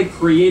 and really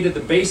created the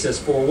basis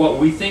for what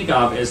we think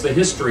of as the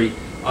history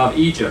of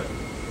Egypt.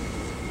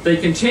 They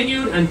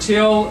continued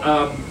until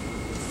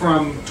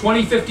from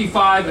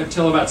 2055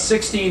 until about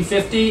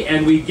 1650,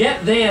 and we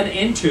get then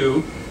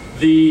into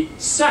the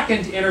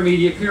second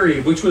intermediate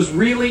period, which was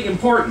really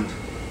important.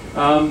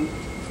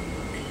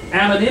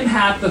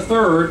 Amenemhat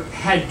III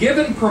had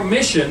given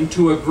permission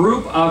to a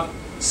group of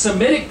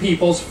Semitic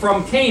peoples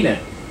from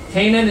Canaan.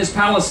 Canaan is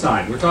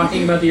Palestine. We're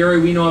talking about the area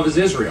we know of as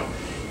Israel.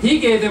 He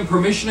gave them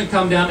permission to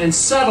come down and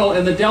settle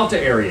in the Delta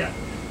area.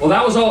 Well,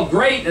 that was all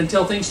great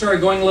until things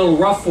started going a little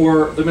rough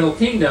for the Middle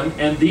Kingdom,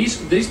 and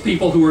these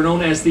people who were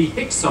known as the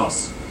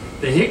Hyksos.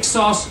 The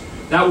Hyksos,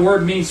 that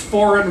word means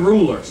foreign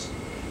rulers.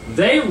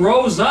 They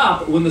rose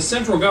up when the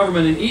central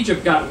government in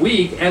Egypt got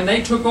weak, and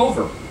they took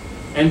over.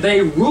 And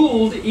they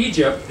ruled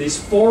Egypt, these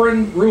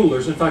foreign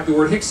rulers. In fact, the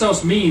word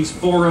Hyksos means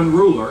foreign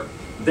ruler.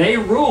 They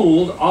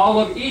ruled all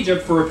of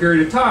Egypt for a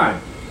period of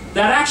time.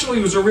 That actually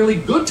was a really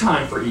good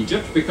time for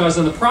Egypt because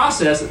in the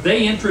process,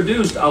 they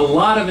introduced a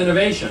lot of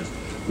innovations.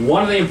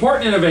 One of the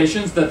important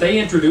innovations that they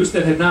introduced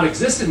that had not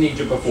existed in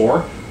Egypt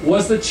before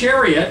was the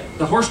chariot,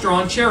 the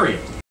horse-drawn chariot.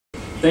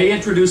 They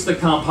introduced the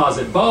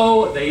composite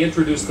bow, they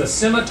introduced the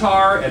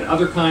scimitar and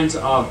other kinds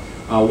of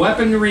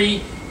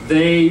weaponry.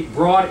 They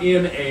brought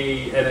in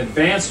an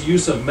advanced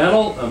use of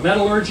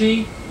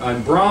metallurgy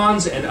and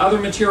bronze and other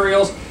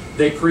materials.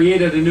 They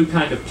created a new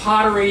kind of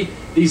pottery.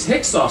 These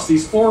Hyksos,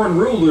 these foreign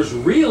rulers,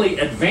 really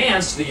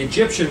advanced the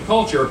Egyptian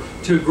culture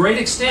to a great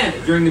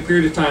extent during the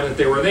period of time that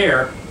they were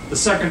there, the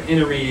second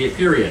intermediate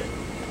period.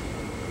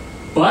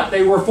 But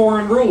they were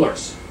foreign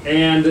rulers,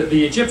 and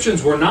the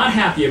Egyptians were not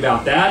happy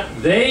about that.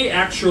 They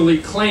actually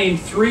claimed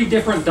 3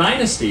 different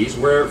dynasties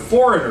where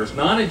foreigners,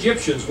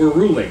 non-Egyptians, were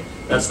ruling.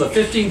 That's the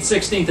 15th,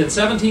 16th, and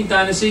 17th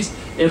dynasties.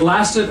 It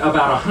lasted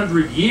about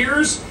 100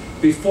 years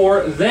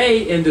before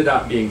they ended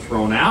up being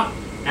thrown out.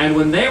 And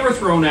when they were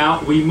thrown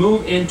out, we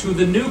move into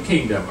the New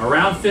Kingdom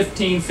around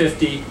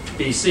 1550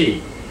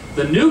 BC.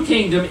 The New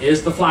Kingdom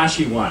is the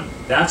flashy one.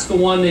 That's the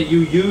one that you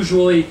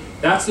usually,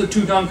 that's the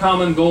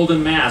Tutankhamun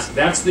golden mask.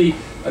 That's the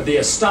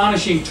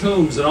astonishing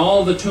tombs and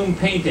all the tomb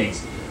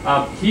paintings.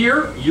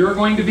 Here, you're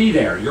going to be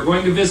there. You're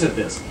going to visit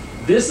this.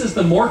 This is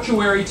the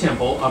mortuary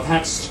temple of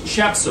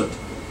Hatshepsut.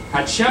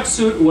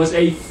 Hatshepsut was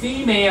a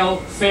female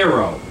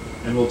pharaoh.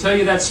 And we'll tell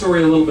you that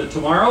story a little bit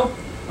tomorrow.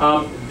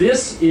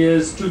 This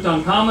is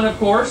Tutankhamun, of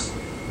course.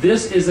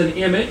 This is an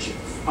image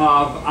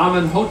of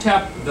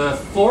Amenhotep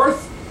IV,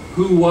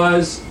 who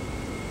was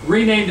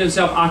renamed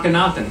himself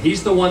Akhenaten.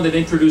 He's the one that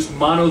introduced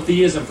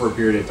monotheism for a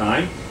period of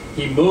time.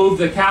 He moved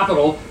the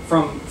capital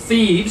from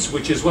Thebes,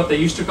 which is what they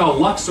used to call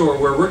Luxor,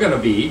 where we're going to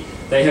be.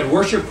 They had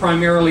worshipped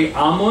primarily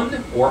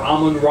Amun or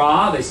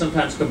Amun-Ra. They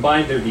sometimes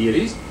combined their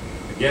deities.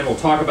 Again, we'll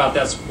talk about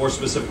that more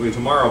specifically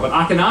tomorrow. But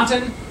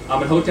Akhenaten,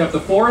 Amenhotep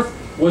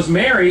IV, was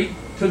married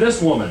to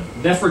this woman,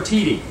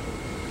 Nefertiti.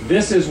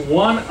 This is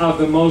one of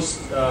the most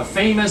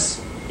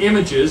famous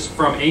images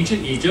from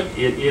ancient Egypt.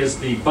 It is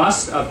the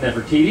bust of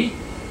Nefertiti.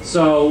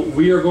 So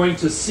we are going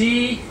to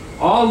see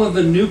all of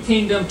the New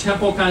Kingdom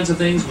temple kinds of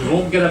things. We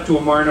won't get up to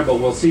Amarna, but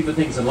we'll see the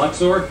things in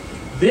Luxor.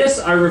 This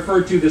I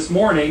referred to this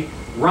morning.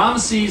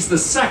 Ramses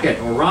II,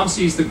 or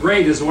Ramses the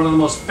Great, is one of the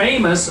most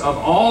famous of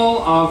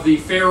all of the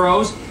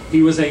pharaohs.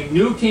 He was a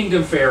New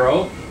Kingdom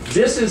pharaoh.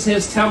 This is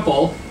his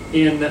temple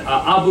in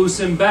Abu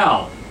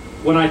Simbel.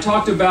 When I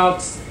talked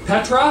about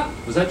Petra,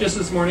 was that just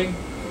this morning?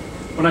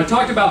 When I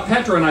talked about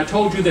Petra and I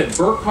told you that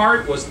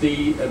Burckhardt was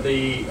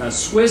the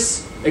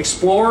Swiss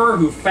explorer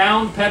who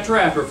found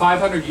Petra after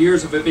 500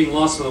 years of it being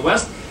lost to the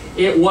west,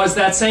 it was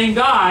that same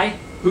guy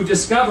who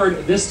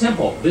discovered this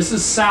temple. This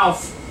is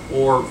south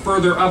or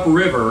further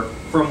upriver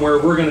from where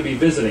we're going to be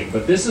visiting,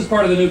 but this is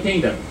part of the New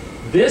Kingdom.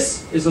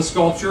 This is a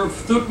sculpture of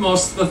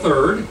Thutmose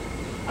III,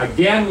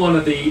 again one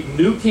of the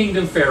New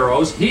Kingdom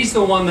pharaohs. He's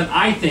the one that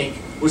I think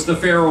was the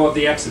pharaoh of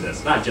the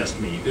Exodus, not just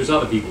me. There's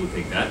other people who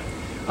think that.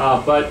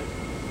 But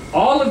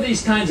all of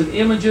these kinds of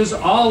images,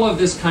 all of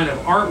this kind of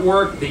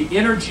artwork, the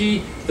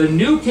energy, the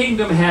New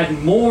Kingdom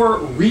had more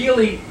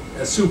really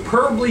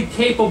superbly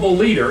capable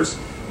leaders,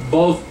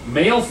 both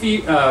male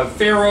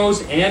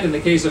pharaohs and, in the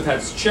case of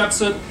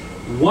Hatshepsut,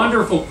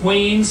 wonderful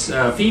queens,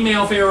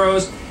 female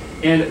pharaohs,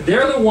 and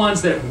they're the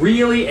ones that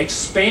really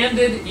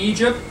expanded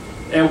Egypt.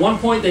 At one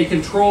point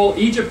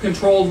Egypt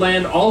controlled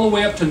land all the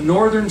way up to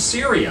northern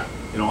Syria,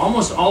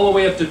 almost all the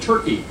way up to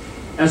Turkey,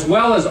 as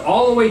well as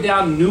all the way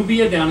down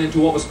Nubia, down into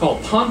what was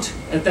called Punt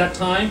at that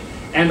time,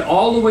 and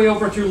all the way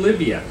over through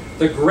Libya.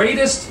 The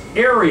greatest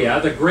area,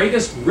 the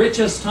greatest,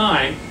 richest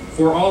time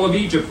for all of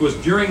Egypt was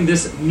during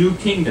this New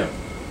Kingdom.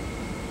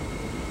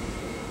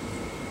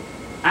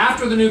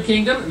 After the New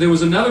Kingdom, there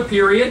was another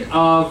period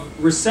of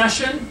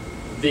recession,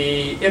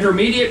 the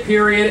intermediate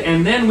period,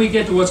 and then we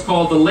get to what's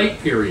called the late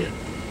period.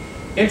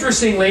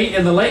 Interestingly,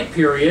 in the late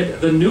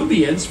period, the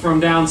Nubians from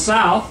down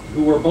south,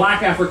 who were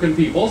black African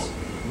peoples,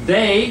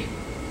 they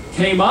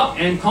came up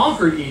and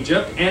conquered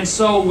Egypt, and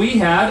so we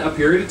had a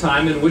period of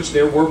time in which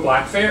there were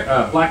black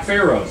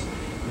pharaohs.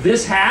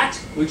 This hat,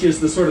 which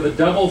is the sort of the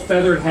double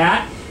feathered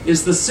hat,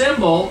 is the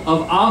symbol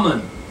of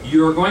Amun.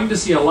 You're going to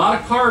see a lot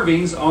of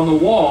carvings on the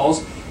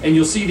walls, and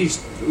you'll see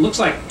these, looks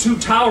like two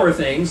tower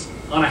things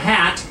on a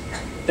hat.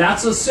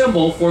 That's a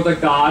symbol for the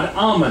god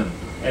Amun.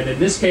 And in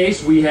this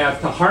case, we have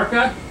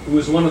Taharka, who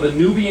is one of the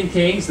Nubian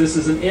kings. This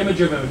is an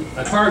image of him,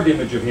 a carved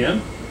image of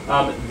him.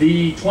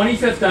 The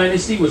 25th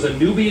dynasty was a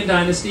Nubian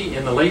dynasty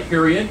in the late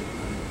period.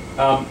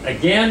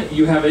 Again,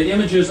 you have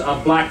images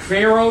of black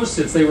pharaohs,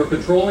 since they were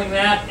controlling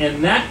that,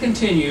 and that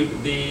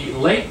continued. The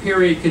late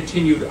period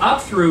continued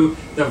up through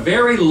the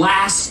very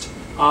last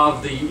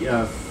of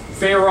the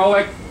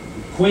pharaohic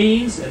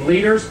queens and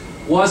leaders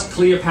was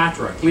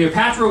Cleopatra.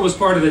 Cleopatra was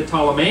part of the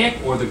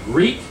Ptolemaic or the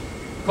Greek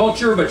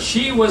culture, but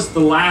she was the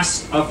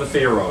last of the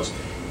pharaohs.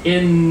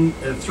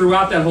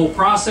 Throughout that whole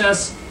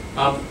process,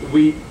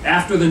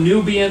 after the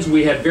Nubians,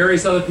 we had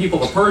various other people.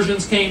 The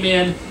Persians came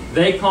in,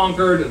 they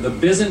conquered, the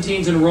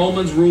Byzantines and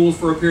Romans ruled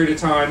for a period of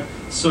time,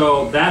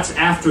 so that's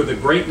after the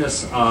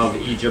greatness of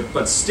Egypt.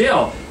 But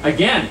still,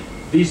 again,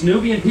 these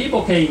Nubian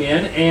people came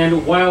in,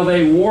 and while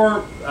they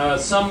wore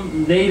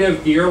some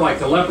native gear like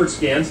the leopard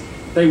skins,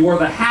 they wore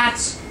the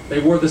hats, they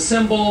wore the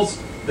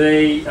symbols,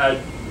 the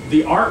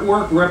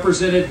artwork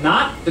represented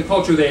not the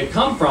culture they had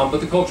come from, but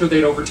the culture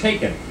they'd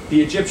overtaken,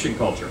 the Egyptian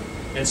culture.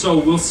 And so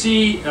we'll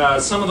see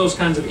some of those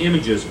kinds of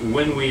images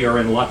when we are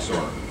in Luxor.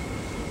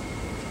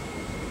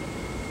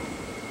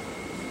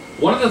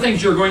 One of the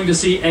things you're going to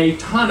see a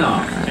ton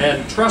of,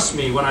 and trust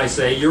me when I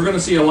say you're going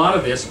to see a lot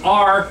of this,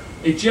 are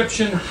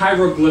Egyptian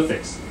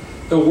hieroglyphics.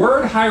 The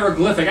word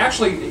hieroglyphic,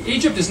 actually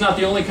Egypt is not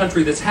the only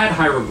country that's had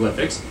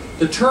hieroglyphics.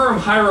 The term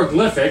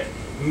hieroglyphic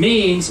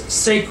means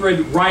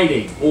sacred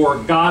writing, or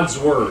God's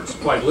words,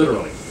 quite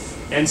literally.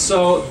 And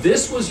so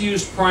this was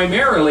used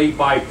primarily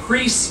by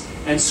priests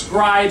and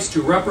scribes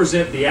to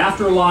represent the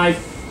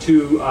afterlife,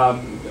 to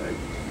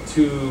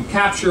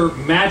capture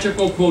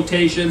magical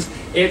quotations.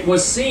 It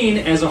was seen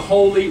as a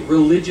holy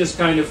religious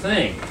kind of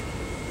thing.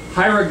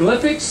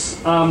 Hieroglyphics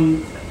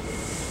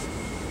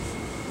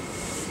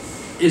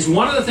is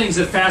one of the things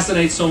that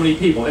fascinates so many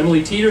people.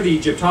 Emily Teeter, the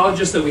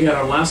Egyptologist that we had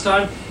on last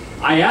time,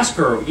 I asked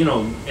her,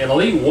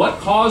 Emily, what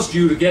caused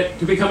you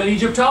to become an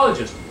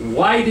Egyptologist?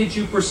 Why did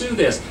you pursue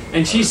this?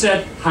 And she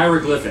said,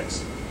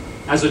 hieroglyphics.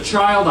 As a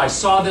child, I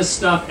saw this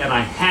stuff and I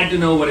had to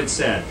know what it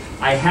said.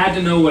 I had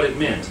to know what it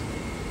meant.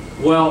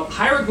 Well,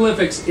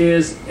 hieroglyphics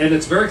is, and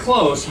it's very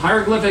close,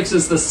 hieroglyphics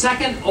is the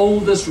second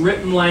oldest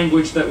written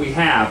language that we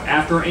have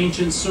after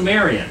ancient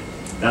Sumerian.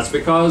 That's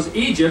because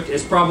Egypt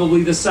is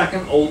probably the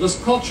second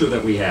oldest culture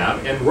that we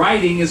have, and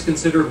writing is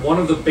considered one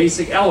of the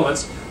basic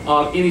elements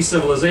of any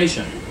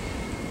civilization.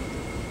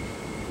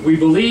 We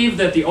believe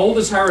that the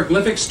oldest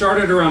hieroglyphics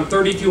started around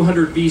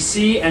 3200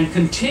 BC and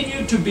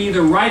continued to be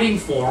the writing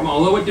form,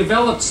 although it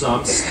developed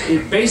some.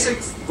 Its basic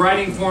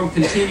writing form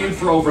continued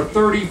for over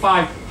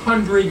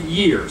 3,500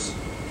 years.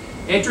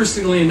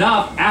 Interestingly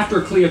enough,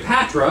 after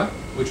Cleopatra,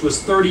 which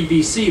was 30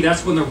 BC,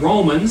 that's when the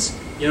Romans,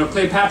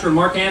 Cleopatra and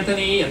Mark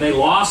Antony, and they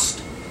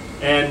lost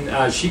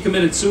and she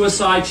committed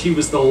suicide. She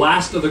was the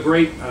last of the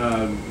great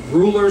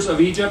rulers of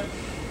Egypt.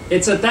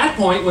 It's at that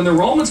point when the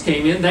Romans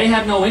came in, they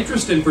had no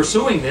interest in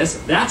pursuing this.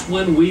 That's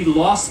when we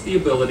lost the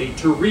ability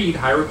to read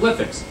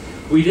hieroglyphics.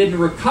 We didn't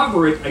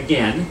recover it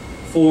again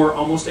for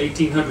almost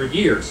 1800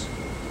 years.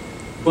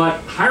 But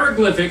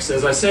hieroglyphics,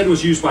 as I said,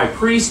 was used by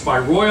priests, by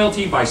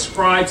royalty, by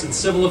scribes and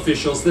civil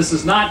officials. This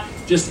is not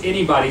just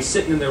anybody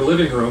sitting in their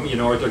living room, you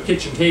know, or at their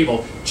kitchen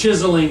table,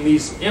 chiseling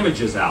these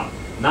images out.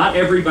 Not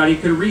everybody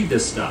could read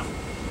this stuff.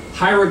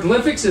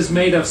 Hieroglyphics is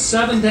made of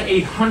 700 to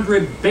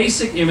 800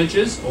 basic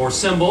images or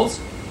symbols,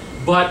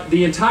 but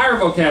the entire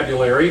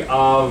vocabulary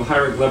of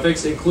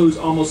hieroglyphics includes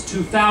almost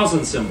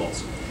 2,000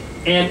 symbols.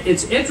 And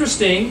it's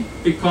interesting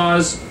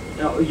because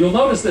you'll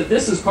notice that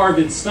this is carved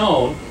in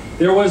stone.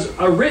 There was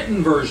a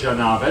written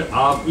version of it,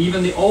 of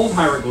even the old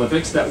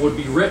hieroglyphics that would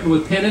be written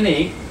with pen and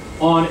ink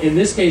on, in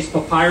this case,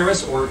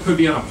 papyrus, or it could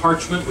be on a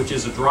parchment, which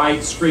is a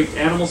dried, scraped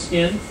animal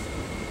skin.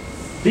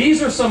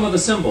 These are some of the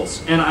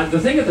symbols. And the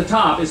thing at the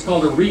top is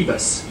called a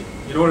rebus.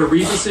 You know what a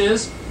rebus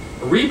is?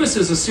 A rebus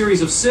is a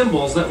series of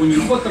symbols that when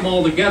you put them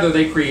all together,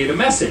 they create a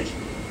message.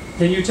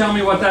 Can you tell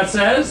me what that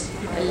says?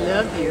 I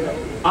love you.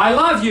 I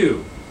love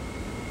you.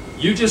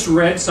 You just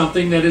read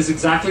something that is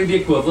exactly the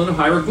equivalent of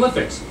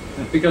hieroglyphics.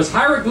 Because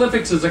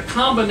hieroglyphics is a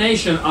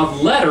combination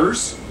of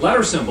letters,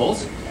 letter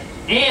symbols,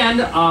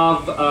 and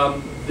of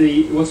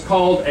what's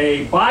called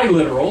a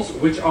biliterals,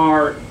 which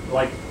are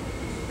like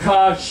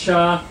ka,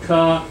 sha,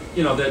 ka,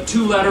 you know, the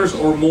two letters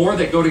or more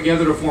that go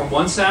together to form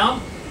one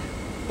sound.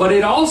 But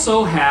it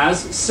also has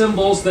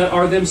symbols that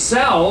are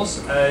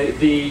themselves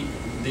the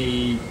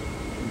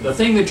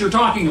thing that you're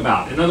talking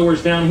about. In other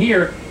words, down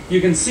here, you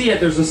can see it.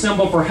 There's a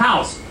symbol for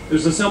house.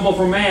 There's a symbol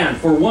for man,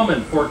 for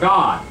woman, for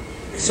God.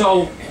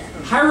 So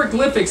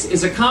hieroglyphics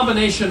is a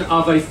combination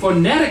of a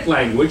phonetic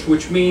language,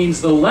 which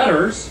means the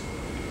letters.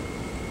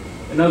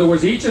 In other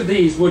words, each of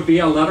these would be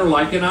a letter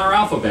like in our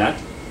alphabet.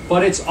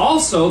 But it's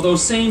also,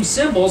 those same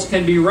symbols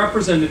can be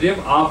representative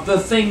of the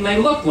thing they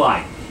look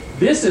like.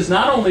 This is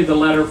not only the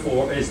letter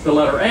it's the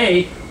letter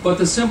A, but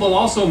the symbol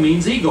also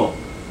means eagle.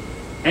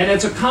 And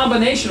it's a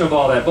combination of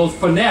all that, both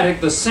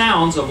phonetic, the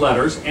sounds of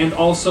letters, and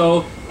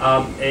also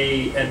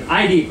an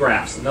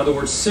ideographs, in other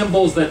words,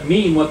 symbols that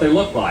mean what they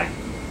look like.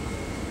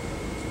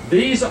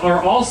 These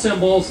are all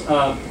symbols,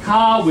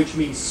 ka, which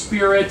means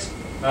spirit,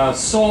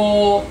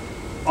 soul.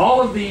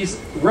 All of these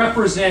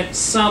represent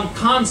some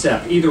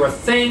concept, either a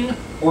thing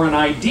or an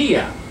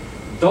idea.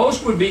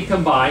 Those would be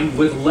combined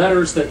with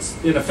letters that,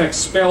 in effect,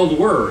 spelled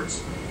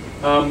words.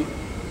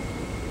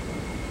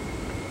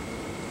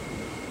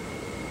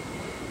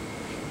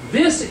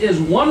 This is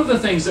one of the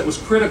things that was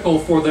critical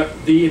for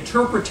the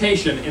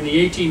interpretation in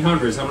the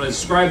 1800s. I'm going to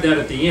describe that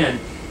at the end.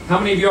 How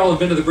many of you all have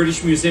been to the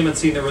British Museum and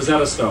seen the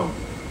Rosetta Stone?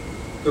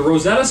 The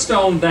Rosetta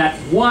Stone, that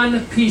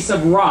one piece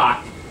of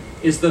rock,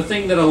 is the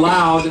thing that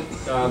allowed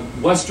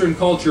Western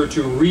culture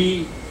to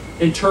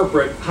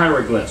reinterpret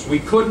hieroglyphs. We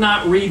could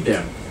not read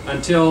them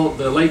until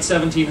the late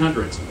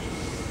 1700s.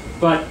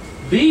 But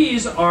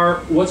these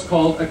are what's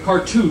called a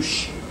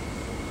cartouche.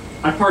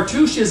 A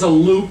cartouche is a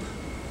loop,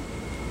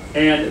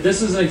 and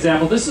this is an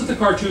example. This is the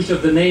cartouche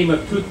of the name of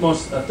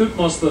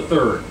Thutmose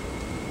III.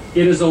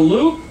 It is a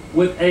loop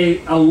with a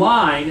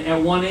line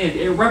at one end.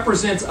 It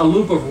represents a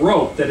loop of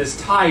rope that is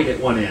tied at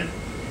one end.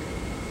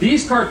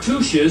 These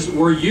cartouches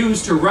were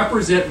used to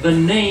represent the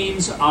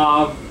names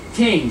of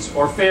kings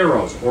or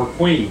pharaohs or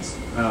queens,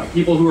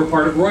 people who were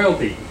part of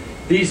royalty.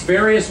 These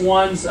various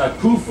ones,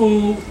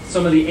 Khufu,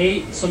 some of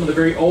the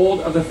very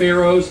old of the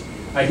pharaohs.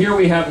 Here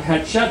we have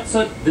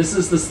Hatshepsut. This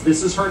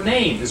is her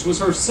name. This was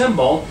her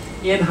symbol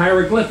in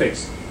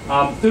hieroglyphics.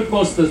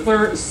 Thutmose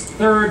III,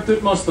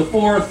 Thutmose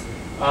IV,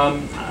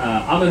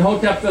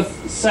 Amenhotep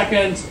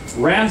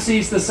II,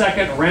 Ramses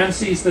II,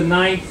 Ramses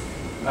IX,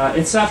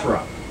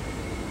 etc.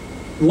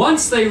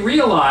 Once they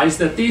realized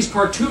that these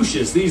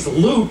cartouches, these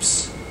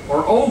loops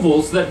or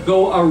ovals that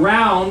go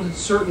around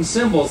certain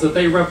symbols that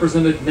they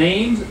represented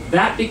names,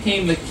 that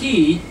became the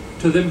key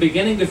to them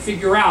beginning to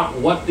figure out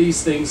what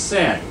these things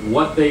said,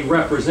 what they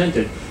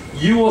represented.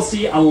 You will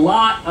see a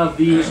lot of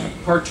these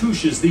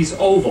cartouches, these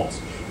ovals.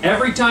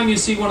 Every time you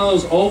see one of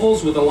those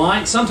ovals with a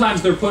line,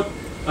 sometimes they're put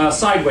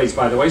sideways,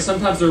 by the way,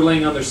 sometimes they're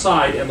laying on their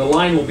side and the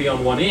line will be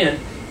on one end.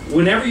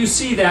 Whenever you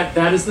see that,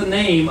 that is the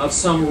name of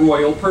some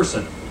royal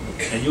person.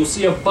 And you'll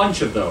see a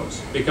bunch of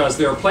those, because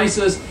there are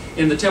places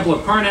in the Temple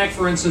of Karnak,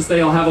 for instance,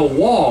 they'll have a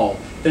wall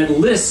that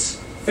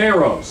lists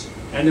pharaohs,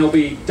 and there'll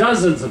be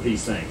dozens of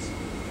these things.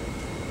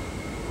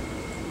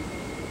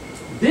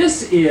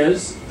 This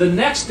is the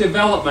next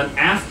development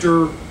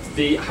after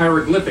the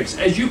hieroglyphics.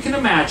 As you can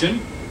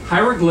imagine,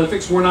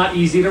 hieroglyphics were not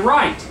easy to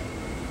write.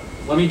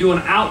 Let me do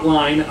an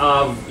outline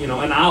of, an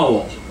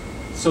owl,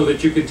 so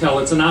that you can tell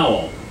it's an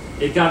owl.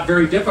 It got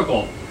very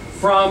difficult.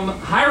 From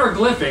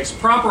hieroglyphics,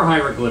 proper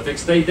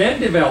hieroglyphics, they then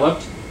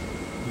developed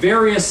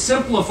various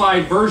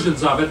simplified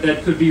versions of it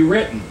that could be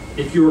written.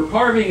 If you were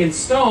carving in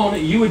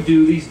stone, you would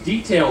do these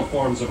detailed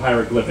forms of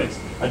hieroglyphics.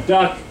 A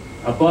duck,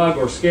 a bug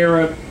or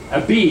scarab,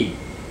 a bee.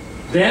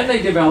 Then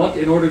they developed,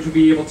 in order to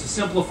be able to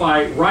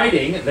simplify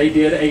writing, they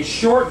did a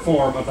short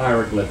form of the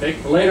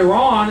hieroglyphic. Later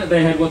on,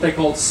 they had what they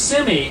called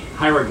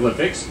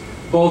semi-hieroglyphics,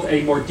 both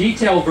a more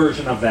detailed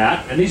version of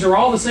that, and these are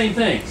all the same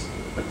things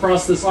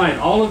across this line.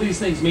 All of these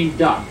things mean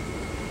duck.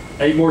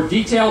 A more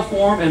detailed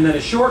form and then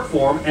a short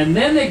form, and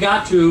then they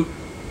got to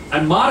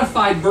a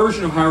modified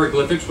version of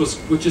hieroglyphics,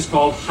 which is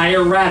called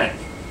hieratic.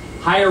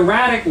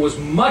 Hieratic was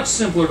much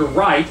simpler to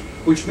write,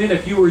 which meant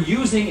if you were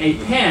using a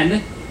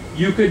pen,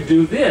 you could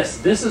do this.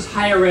 This is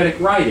hieratic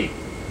writing.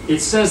 It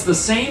says the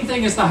same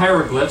thing as the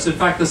hieroglyphs. In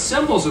fact, the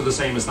symbols are the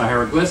same as the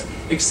hieroglyphs,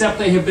 except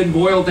they have been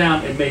boiled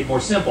down and made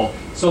more simple.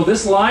 So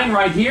this line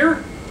right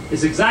here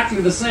is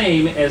exactly the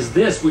same as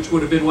this, which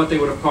would have been what they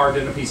would have carved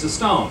in a piece of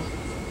stone.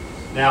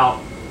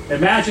 Now,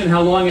 imagine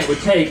how long it would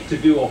take to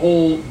do a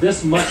whole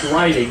this much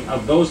writing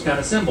of those kind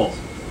of symbols.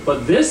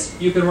 But this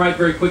you can write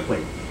very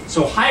quickly.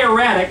 So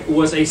hieratic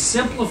was a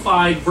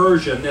simplified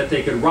version that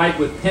they could write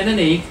with pen and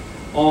ink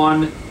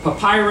on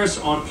papyrus,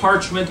 on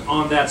parchment,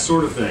 on that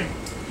sort of thing.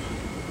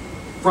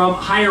 From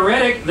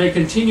hieratic, they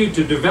continued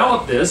to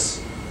develop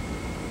this.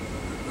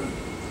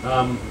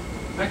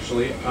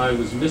 Actually, I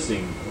was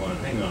missing one.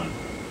 Hang on.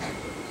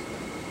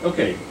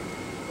 Okay.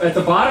 At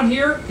the bottom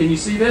here, can you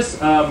see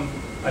this?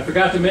 I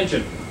forgot to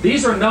mention.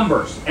 These are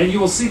numbers, and you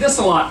will see this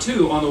a lot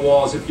too on the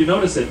walls if you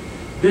notice it.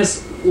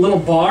 This little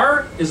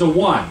bar is a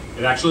 1.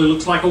 It actually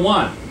looks like a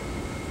 1.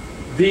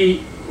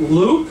 The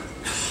loop,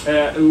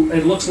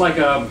 it looks like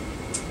a,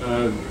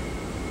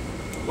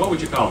 what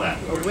would you call that?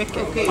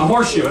 A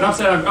horseshoe. An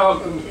upside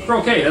down,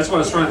 croquet, that's what I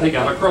was trying to think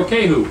of, a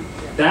croquet hoop.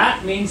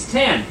 That means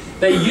 10.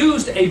 They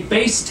used a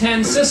base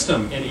 10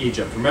 system in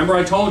Egypt. Remember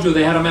I told you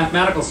they had a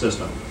mathematical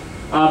system.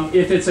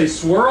 If it's a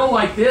swirl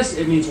like this,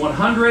 it means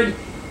 100.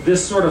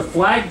 This sort of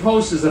flag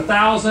post is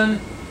 1,000.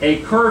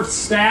 A curved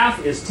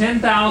staff is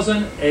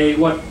 10,000. A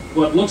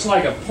what looks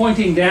like a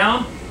pointing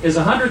down is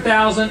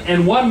 100,000,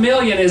 and 1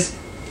 million is,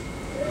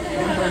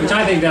 which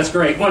I think that's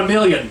great. 1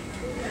 million.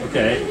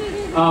 Okay.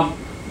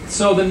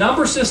 So the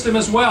number system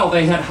as well,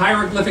 they had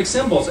hieroglyphic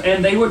symbols,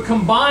 and they would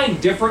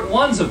combine different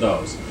ones of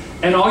those.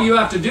 And all you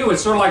have to do,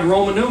 it's sort of like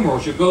Roman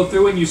numerals. You go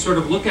through and you sort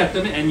of look at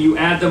them and you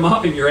add them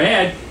up in your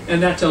head,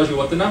 and that tells you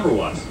what the number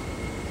was.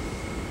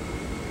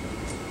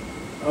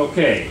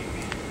 Okay,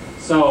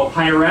 so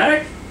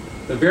hieratic,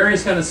 the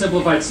various kind of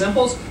simplified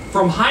symbols.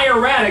 From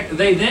hieratic,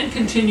 they then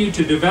continued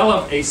to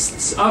develop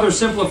other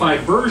simplified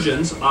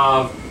versions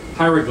of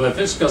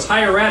hieroglyphics, because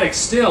hieratic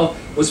still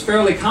was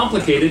fairly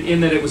complicated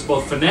in that it was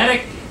both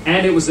phonetic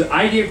and it was the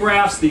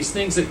ideographs, these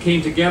things that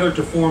came together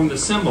to form the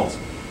symbols.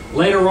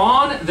 Later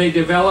on, they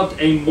developed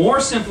a more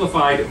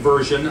simplified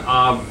version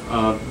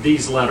of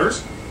these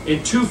letters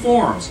in 2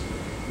 forms.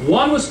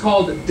 One was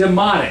called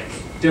demotic.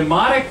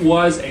 Demotic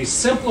was a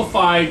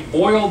simplified,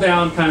 boiled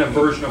down kind of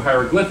version of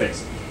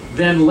hieroglyphics.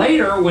 Then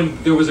later, when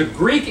there was a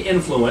Greek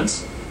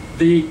influence,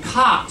 the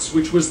Copts,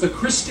 which was the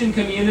Christian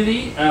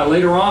community,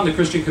 later on the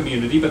Christian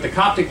community, but the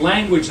Coptic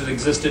language that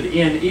existed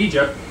in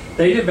Egypt,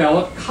 they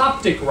developed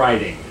Coptic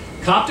writing.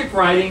 Coptic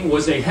writing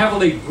was a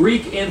heavily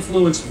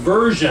Greek-influenced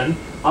version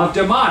of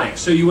demotic.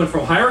 So you went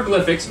from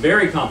hieroglyphics,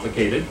 very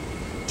complicated,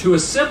 to a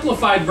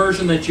simplified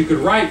version that you could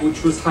write,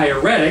 which was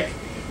hieratic,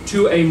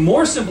 to a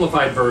more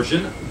simplified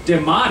version,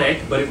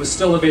 demotic, but it was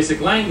still a basic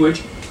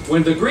language.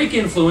 When the Greek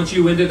influence,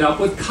 you ended up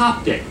with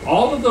Coptic.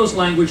 All of those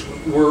languages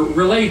were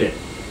related.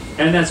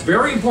 And that's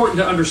very important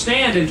to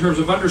understand in terms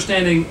of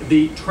understanding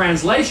the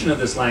translation of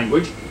this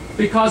language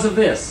because of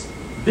this.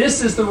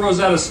 This is the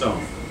Rosetta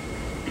Stone.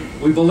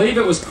 We believe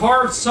it was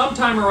carved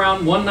sometime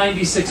around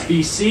 196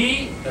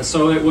 BC,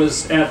 so it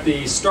was at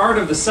the start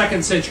of the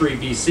 2nd century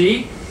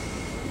BC.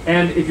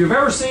 And if you've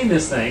ever seen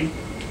this thing,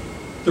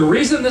 the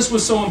reason this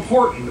was so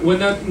important, when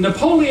the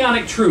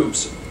Napoleonic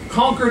troops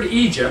conquered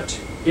Egypt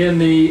in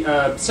the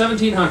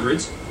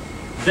 1700s,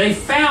 they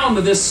found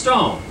this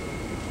stone.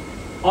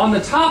 On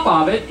the top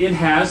of it, it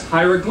has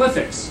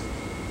hieroglyphics.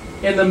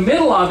 In the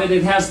middle of it,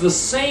 it has the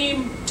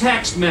same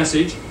text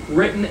message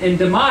written in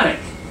demotic.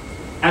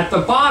 At the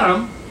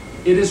bottom,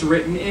 it is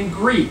written in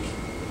Greek.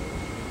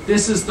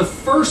 This is the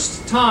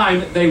first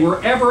time they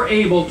were ever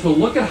able to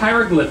look at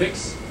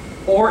hieroglyphics,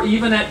 or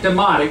even at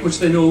demotic, which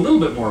they knew a little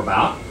bit more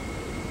about,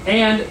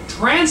 and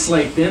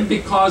translate them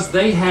because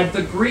they had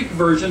the Greek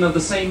version of the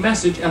same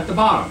message at the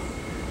bottom.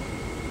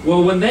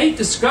 Well, when they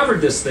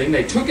discovered this thing,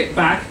 they took it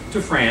back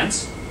to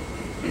France,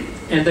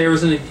 and there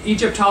was an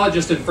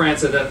Egyptologist in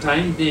France at that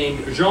time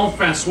named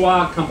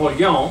Jean-François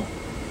Champollion.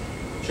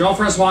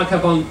 Jean-François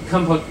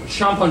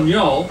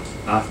Champollion,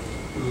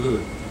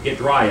 get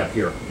dry up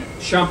here.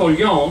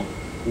 Champollion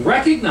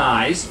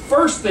recognized,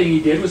 first thing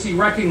he did was he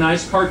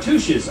recognized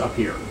cartouches up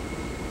here.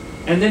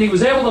 And then he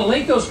was able to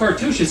link those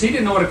cartouches, he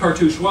didn't know what a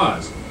cartouche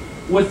was,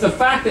 with the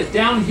fact that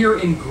down here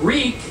in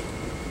Greek,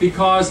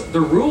 because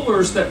the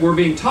rulers that were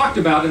being talked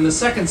about in the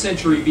 2nd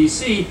century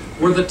BC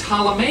were the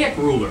Ptolemaic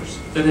rulers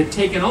that had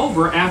taken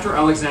over after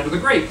Alexander the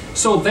Great.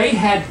 So they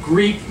had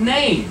Greek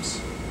names.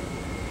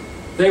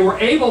 They were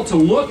able to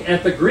look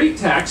at the Greek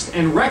text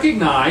and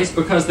recognize,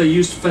 because they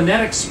used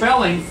phonetic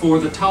spelling for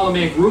the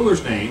Ptolemaic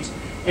rulers' names,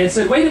 and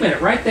said, wait a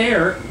minute, right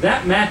there,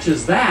 that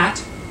matches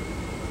that.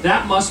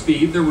 That must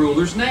be the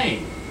ruler's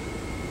name.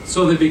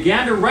 So they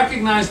began to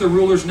recognize the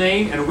ruler's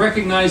name and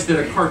recognize that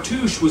a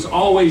cartouche was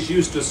always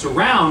used to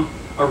surround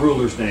a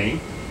ruler's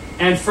name.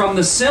 And from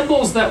the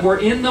symbols that were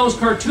in those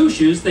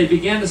cartouches, they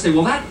began to say,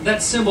 well,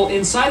 that symbol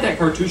inside that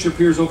cartouche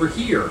appears over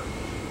here.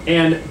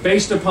 And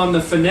based upon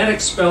the phonetic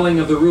spelling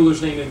of the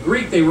ruler's name in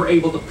Greek, they were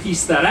able to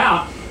piece that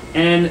out.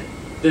 And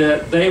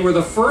they were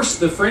the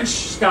French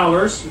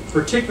scholars,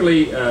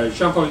 particularly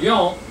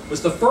Champollion,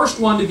 was the first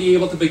one to be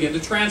able to begin to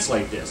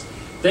translate this.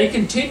 They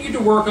continued to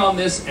work on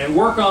this and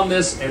work on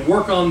this and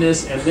work on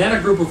this, and then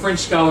a group of French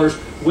scholars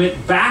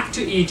went back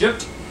to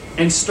Egypt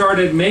and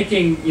started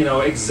making,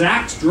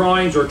 exact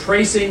drawings or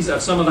tracings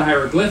of some of the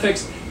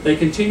hieroglyphics. They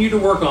continued to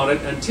work on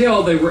it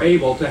until they were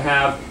able to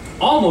have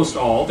almost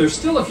all, there's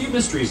still a few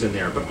mysteries in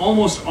there, but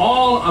almost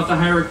all of the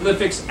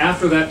hieroglyphics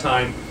after that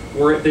time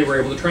they were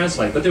able to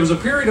translate. But there was a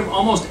period of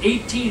almost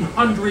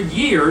 1,800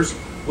 years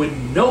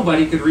when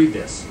nobody could read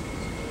this.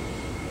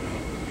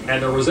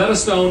 And the Rosetta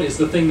Stone is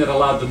the thing that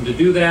allowed them to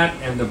do that,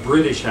 and the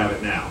British have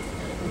it now.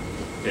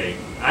 Okay,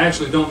 I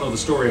actually don't know the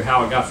story of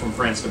how it got from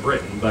France to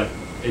Britain, but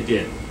it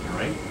did. All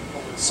right.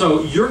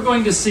 So you're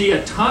going to see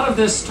a ton of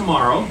this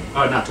tomorrow,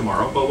 not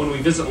tomorrow, but when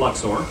we visit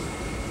Luxor.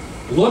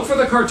 Look for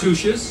the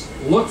cartouches.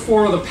 Look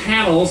for the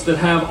panels that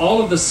have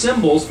all of the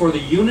symbols for the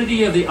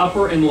unity of the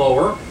upper and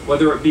lower,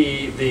 whether it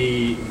be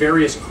the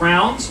various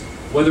crowns,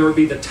 whether it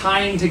be the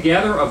tying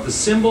together of the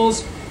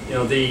symbols.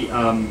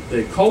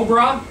 The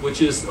cobra,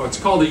 which is, it's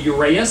called the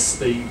uraeus,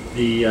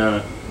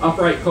 the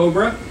upright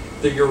cobra,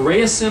 the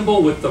uraeus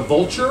symbol with the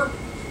vulture.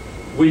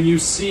 When you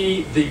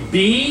see the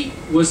bee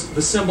was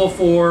the symbol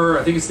for,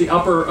 I think it's the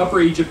upper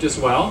Egypt as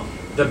well.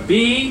 The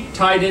bee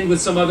tied in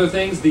with some other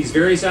things, these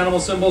various animal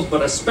symbols,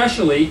 but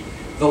especially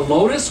the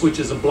lotus, which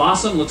is a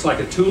blossom, looks like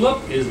a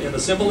tulip, is in the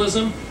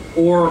symbolism,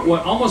 or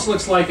what almost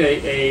looks like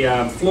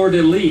a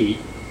fleur-de-lis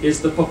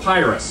is the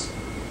papyrus.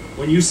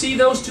 When you see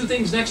those two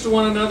things next to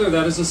one another,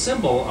 that is a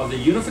symbol of the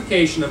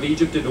unification of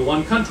Egypt into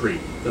one country,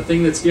 the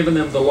thing that's given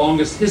them the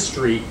longest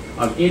history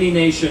of any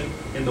nation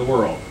in the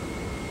world.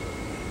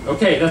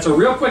 Okay, that's a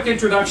real quick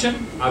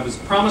introduction. I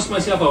promised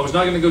myself I was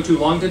not going to go too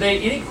long today.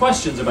 Any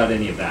questions about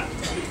any of that?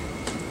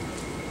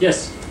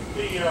 Yes?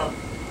 The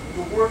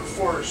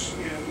workforce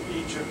in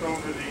Egypt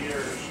over the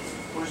years,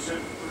 was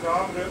it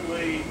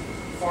predominantly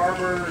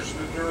farmers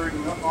that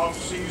during the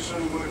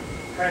off-season would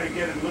kind of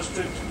get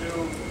enlisted to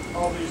do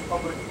all these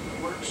public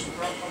works,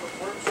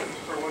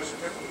 or was it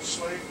typically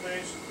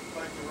slave-based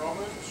like the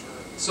Romans?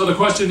 Or? So the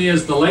question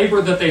is, the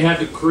labor that they had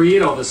to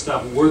create all this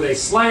stuff, were they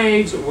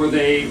slaves, or were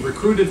they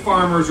recruited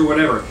farmers, or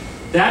whatever?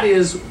 That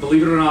is,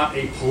 believe it or not,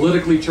 a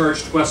politically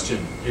charged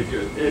question,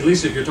 at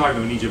least if you're talking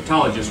to an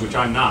Egyptologist, which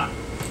I'm not.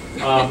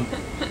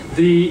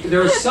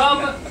 There are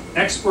some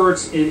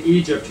experts in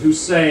Egypt who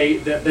say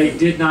that they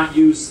did not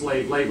use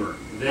slave labor,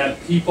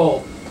 that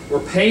people were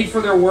paid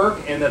for their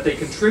work and that they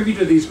contributed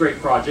to these great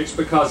projects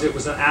because it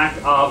was an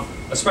act of,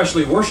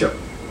 especially worship.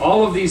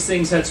 All of these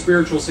things had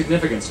spiritual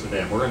significance to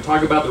them. We're going to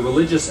talk about the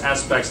religious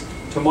aspects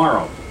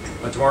tomorrow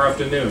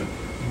afternoon.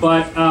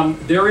 But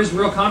there is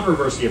real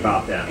controversy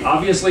about that.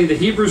 Obviously, the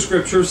Hebrew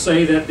scriptures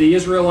say that the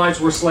Israelites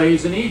were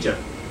slaves in Egypt.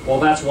 Well,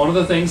 that's one of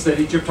the things that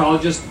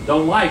Egyptologists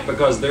don't like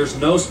because there's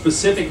no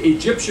specific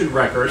Egyptian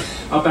record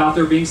about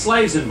there being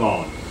slaves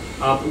involved.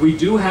 We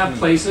do have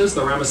places,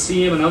 the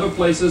Ramesseum and other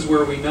places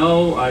where we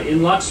know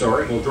in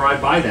Luxor, and we'll drive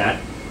by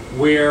that,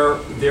 where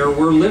there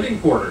were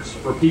living quarters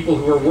for people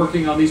who were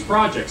working on these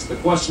projects. The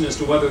question is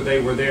to whether they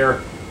were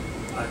there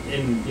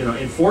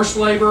in forced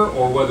labor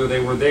or whether they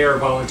were there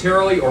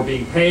voluntarily or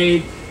being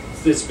paid.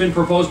 It's been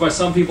proposed by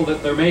some people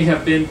that there may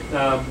have been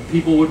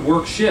people would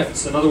work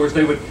shifts. In other words,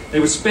 they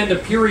would spend a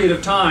period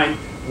of time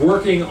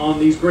working on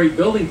these great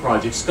building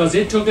projects because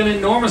it took an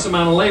enormous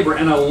amount of labor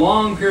and a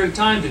long period of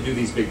time to do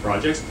these big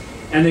projects.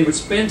 And they would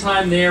spend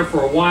time there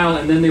for a while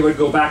and then they would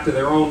go back to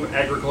their own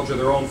agriculture,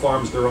 their own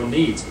farms, their own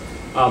needs.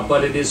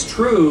 But it is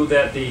true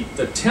that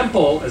the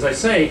temple, as I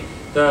say,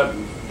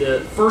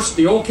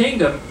 the Old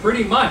Kingdom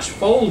pretty much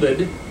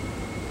folded,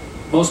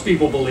 most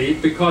people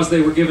believe, because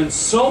they were given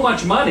so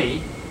much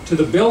money to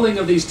the building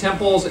of these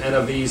temples and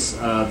of these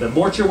the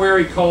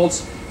mortuary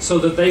cults, so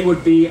that they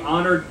would be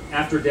honored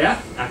after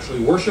death, actually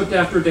worshipped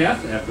after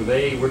death, after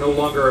they were no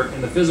longer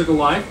in the physical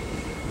life,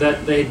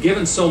 that they had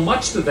given so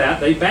much to that,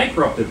 they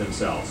bankrupted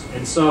themselves.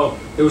 And so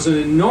there was an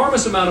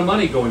enormous amount of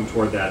money going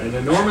toward that, an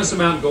enormous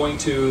amount going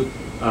to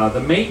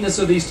the maintenance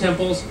of these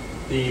temples,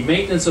 the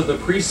maintenance of the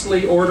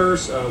priestly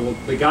orders.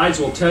 The guides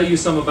will tell you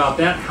some about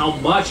that, how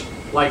much,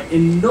 like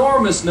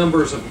enormous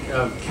numbers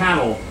of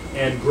cattle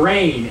and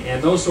grain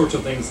and those sorts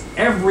of things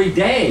every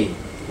day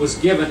was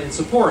given in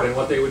support. And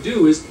what they would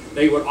do is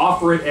they would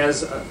offer it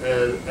as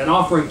an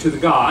offering to the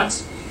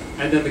gods,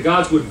 and then the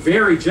gods would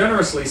very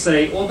generously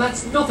say, well,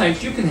 that's no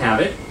thanks, you can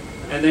have it.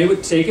 And they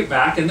would take it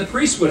back and the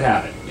priests would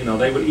have it. You know,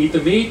 they would eat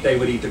the meat, they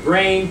would eat the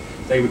grain,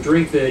 they would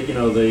drink the,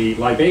 the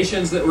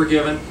libations that were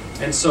given,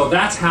 And so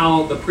that's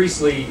how the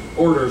priestly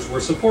orders were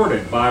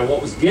supported, by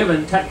what was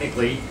given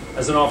technically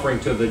as an offering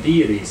to the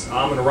deities.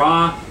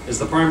 Amun-Ra is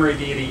the primary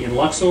deity in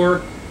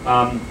Luxor.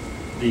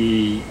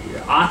 The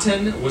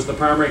Aten was the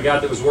primary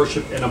god that was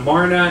worshipped in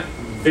Amarna.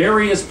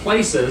 Various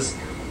places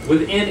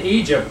within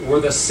Egypt were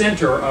the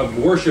center of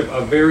worship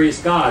of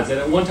various gods. And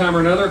at one time or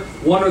another,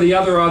 one or the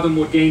other of them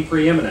would gain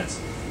preeminence.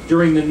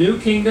 During the New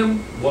Kingdom,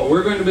 what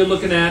we're going to be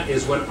looking at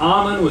is when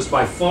Amun was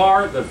by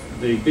far the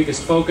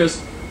biggest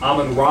focus.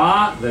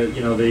 Amun-Ra,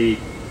 the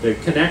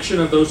connection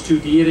of those two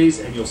deities,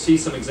 and you'll see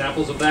some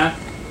examples of that,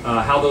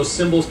 how those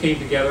symbols came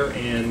together,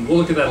 and we'll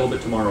look at that a little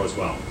bit tomorrow as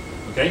well.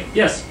 Okay?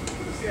 Yes?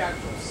 What is the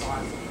actual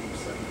size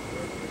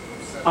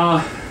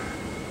of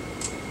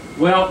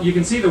the Well, you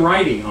can see the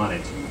writing on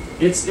it.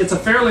 It's a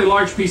fairly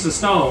large piece of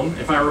stone,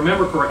 if I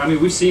remember correctly. I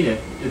mean, we've seen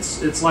it.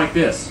 It's like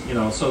this,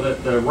 so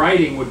that the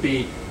writing would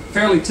be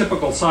fairly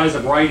typical size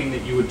of writing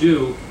that you would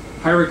do,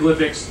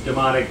 hieroglyphics,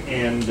 Demotic,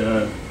 and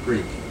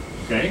Greek.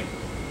 Okay?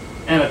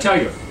 And I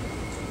tell you,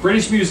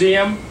 British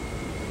Museum,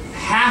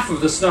 half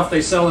of the stuff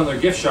they sell in their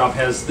gift shop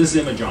has this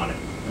image on it.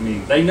 I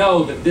mean, they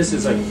know that this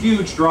is a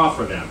huge draw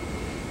for them.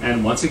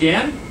 And once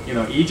again,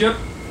 Egypt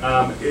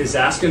is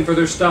asking for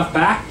their stuff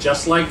back,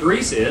 just like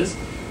Greece is.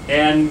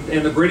 And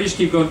the British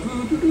keep going,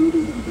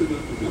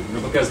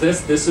 because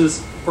this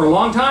is, for a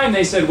long time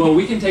they said, well,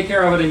 we can take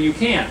care of it and you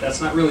can't.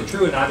 That's not really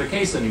true in either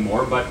case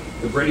anymore, but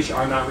the British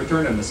are not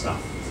returning the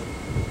stuff.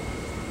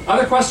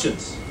 Other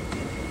questions?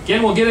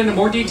 Again, we'll get into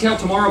more detail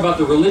tomorrow about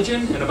the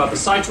religion and about the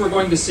sites we're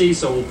going to see,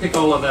 so we'll pick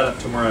all of that up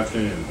tomorrow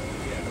afternoon.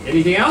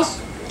 Anything else?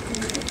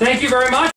 Thank you very much.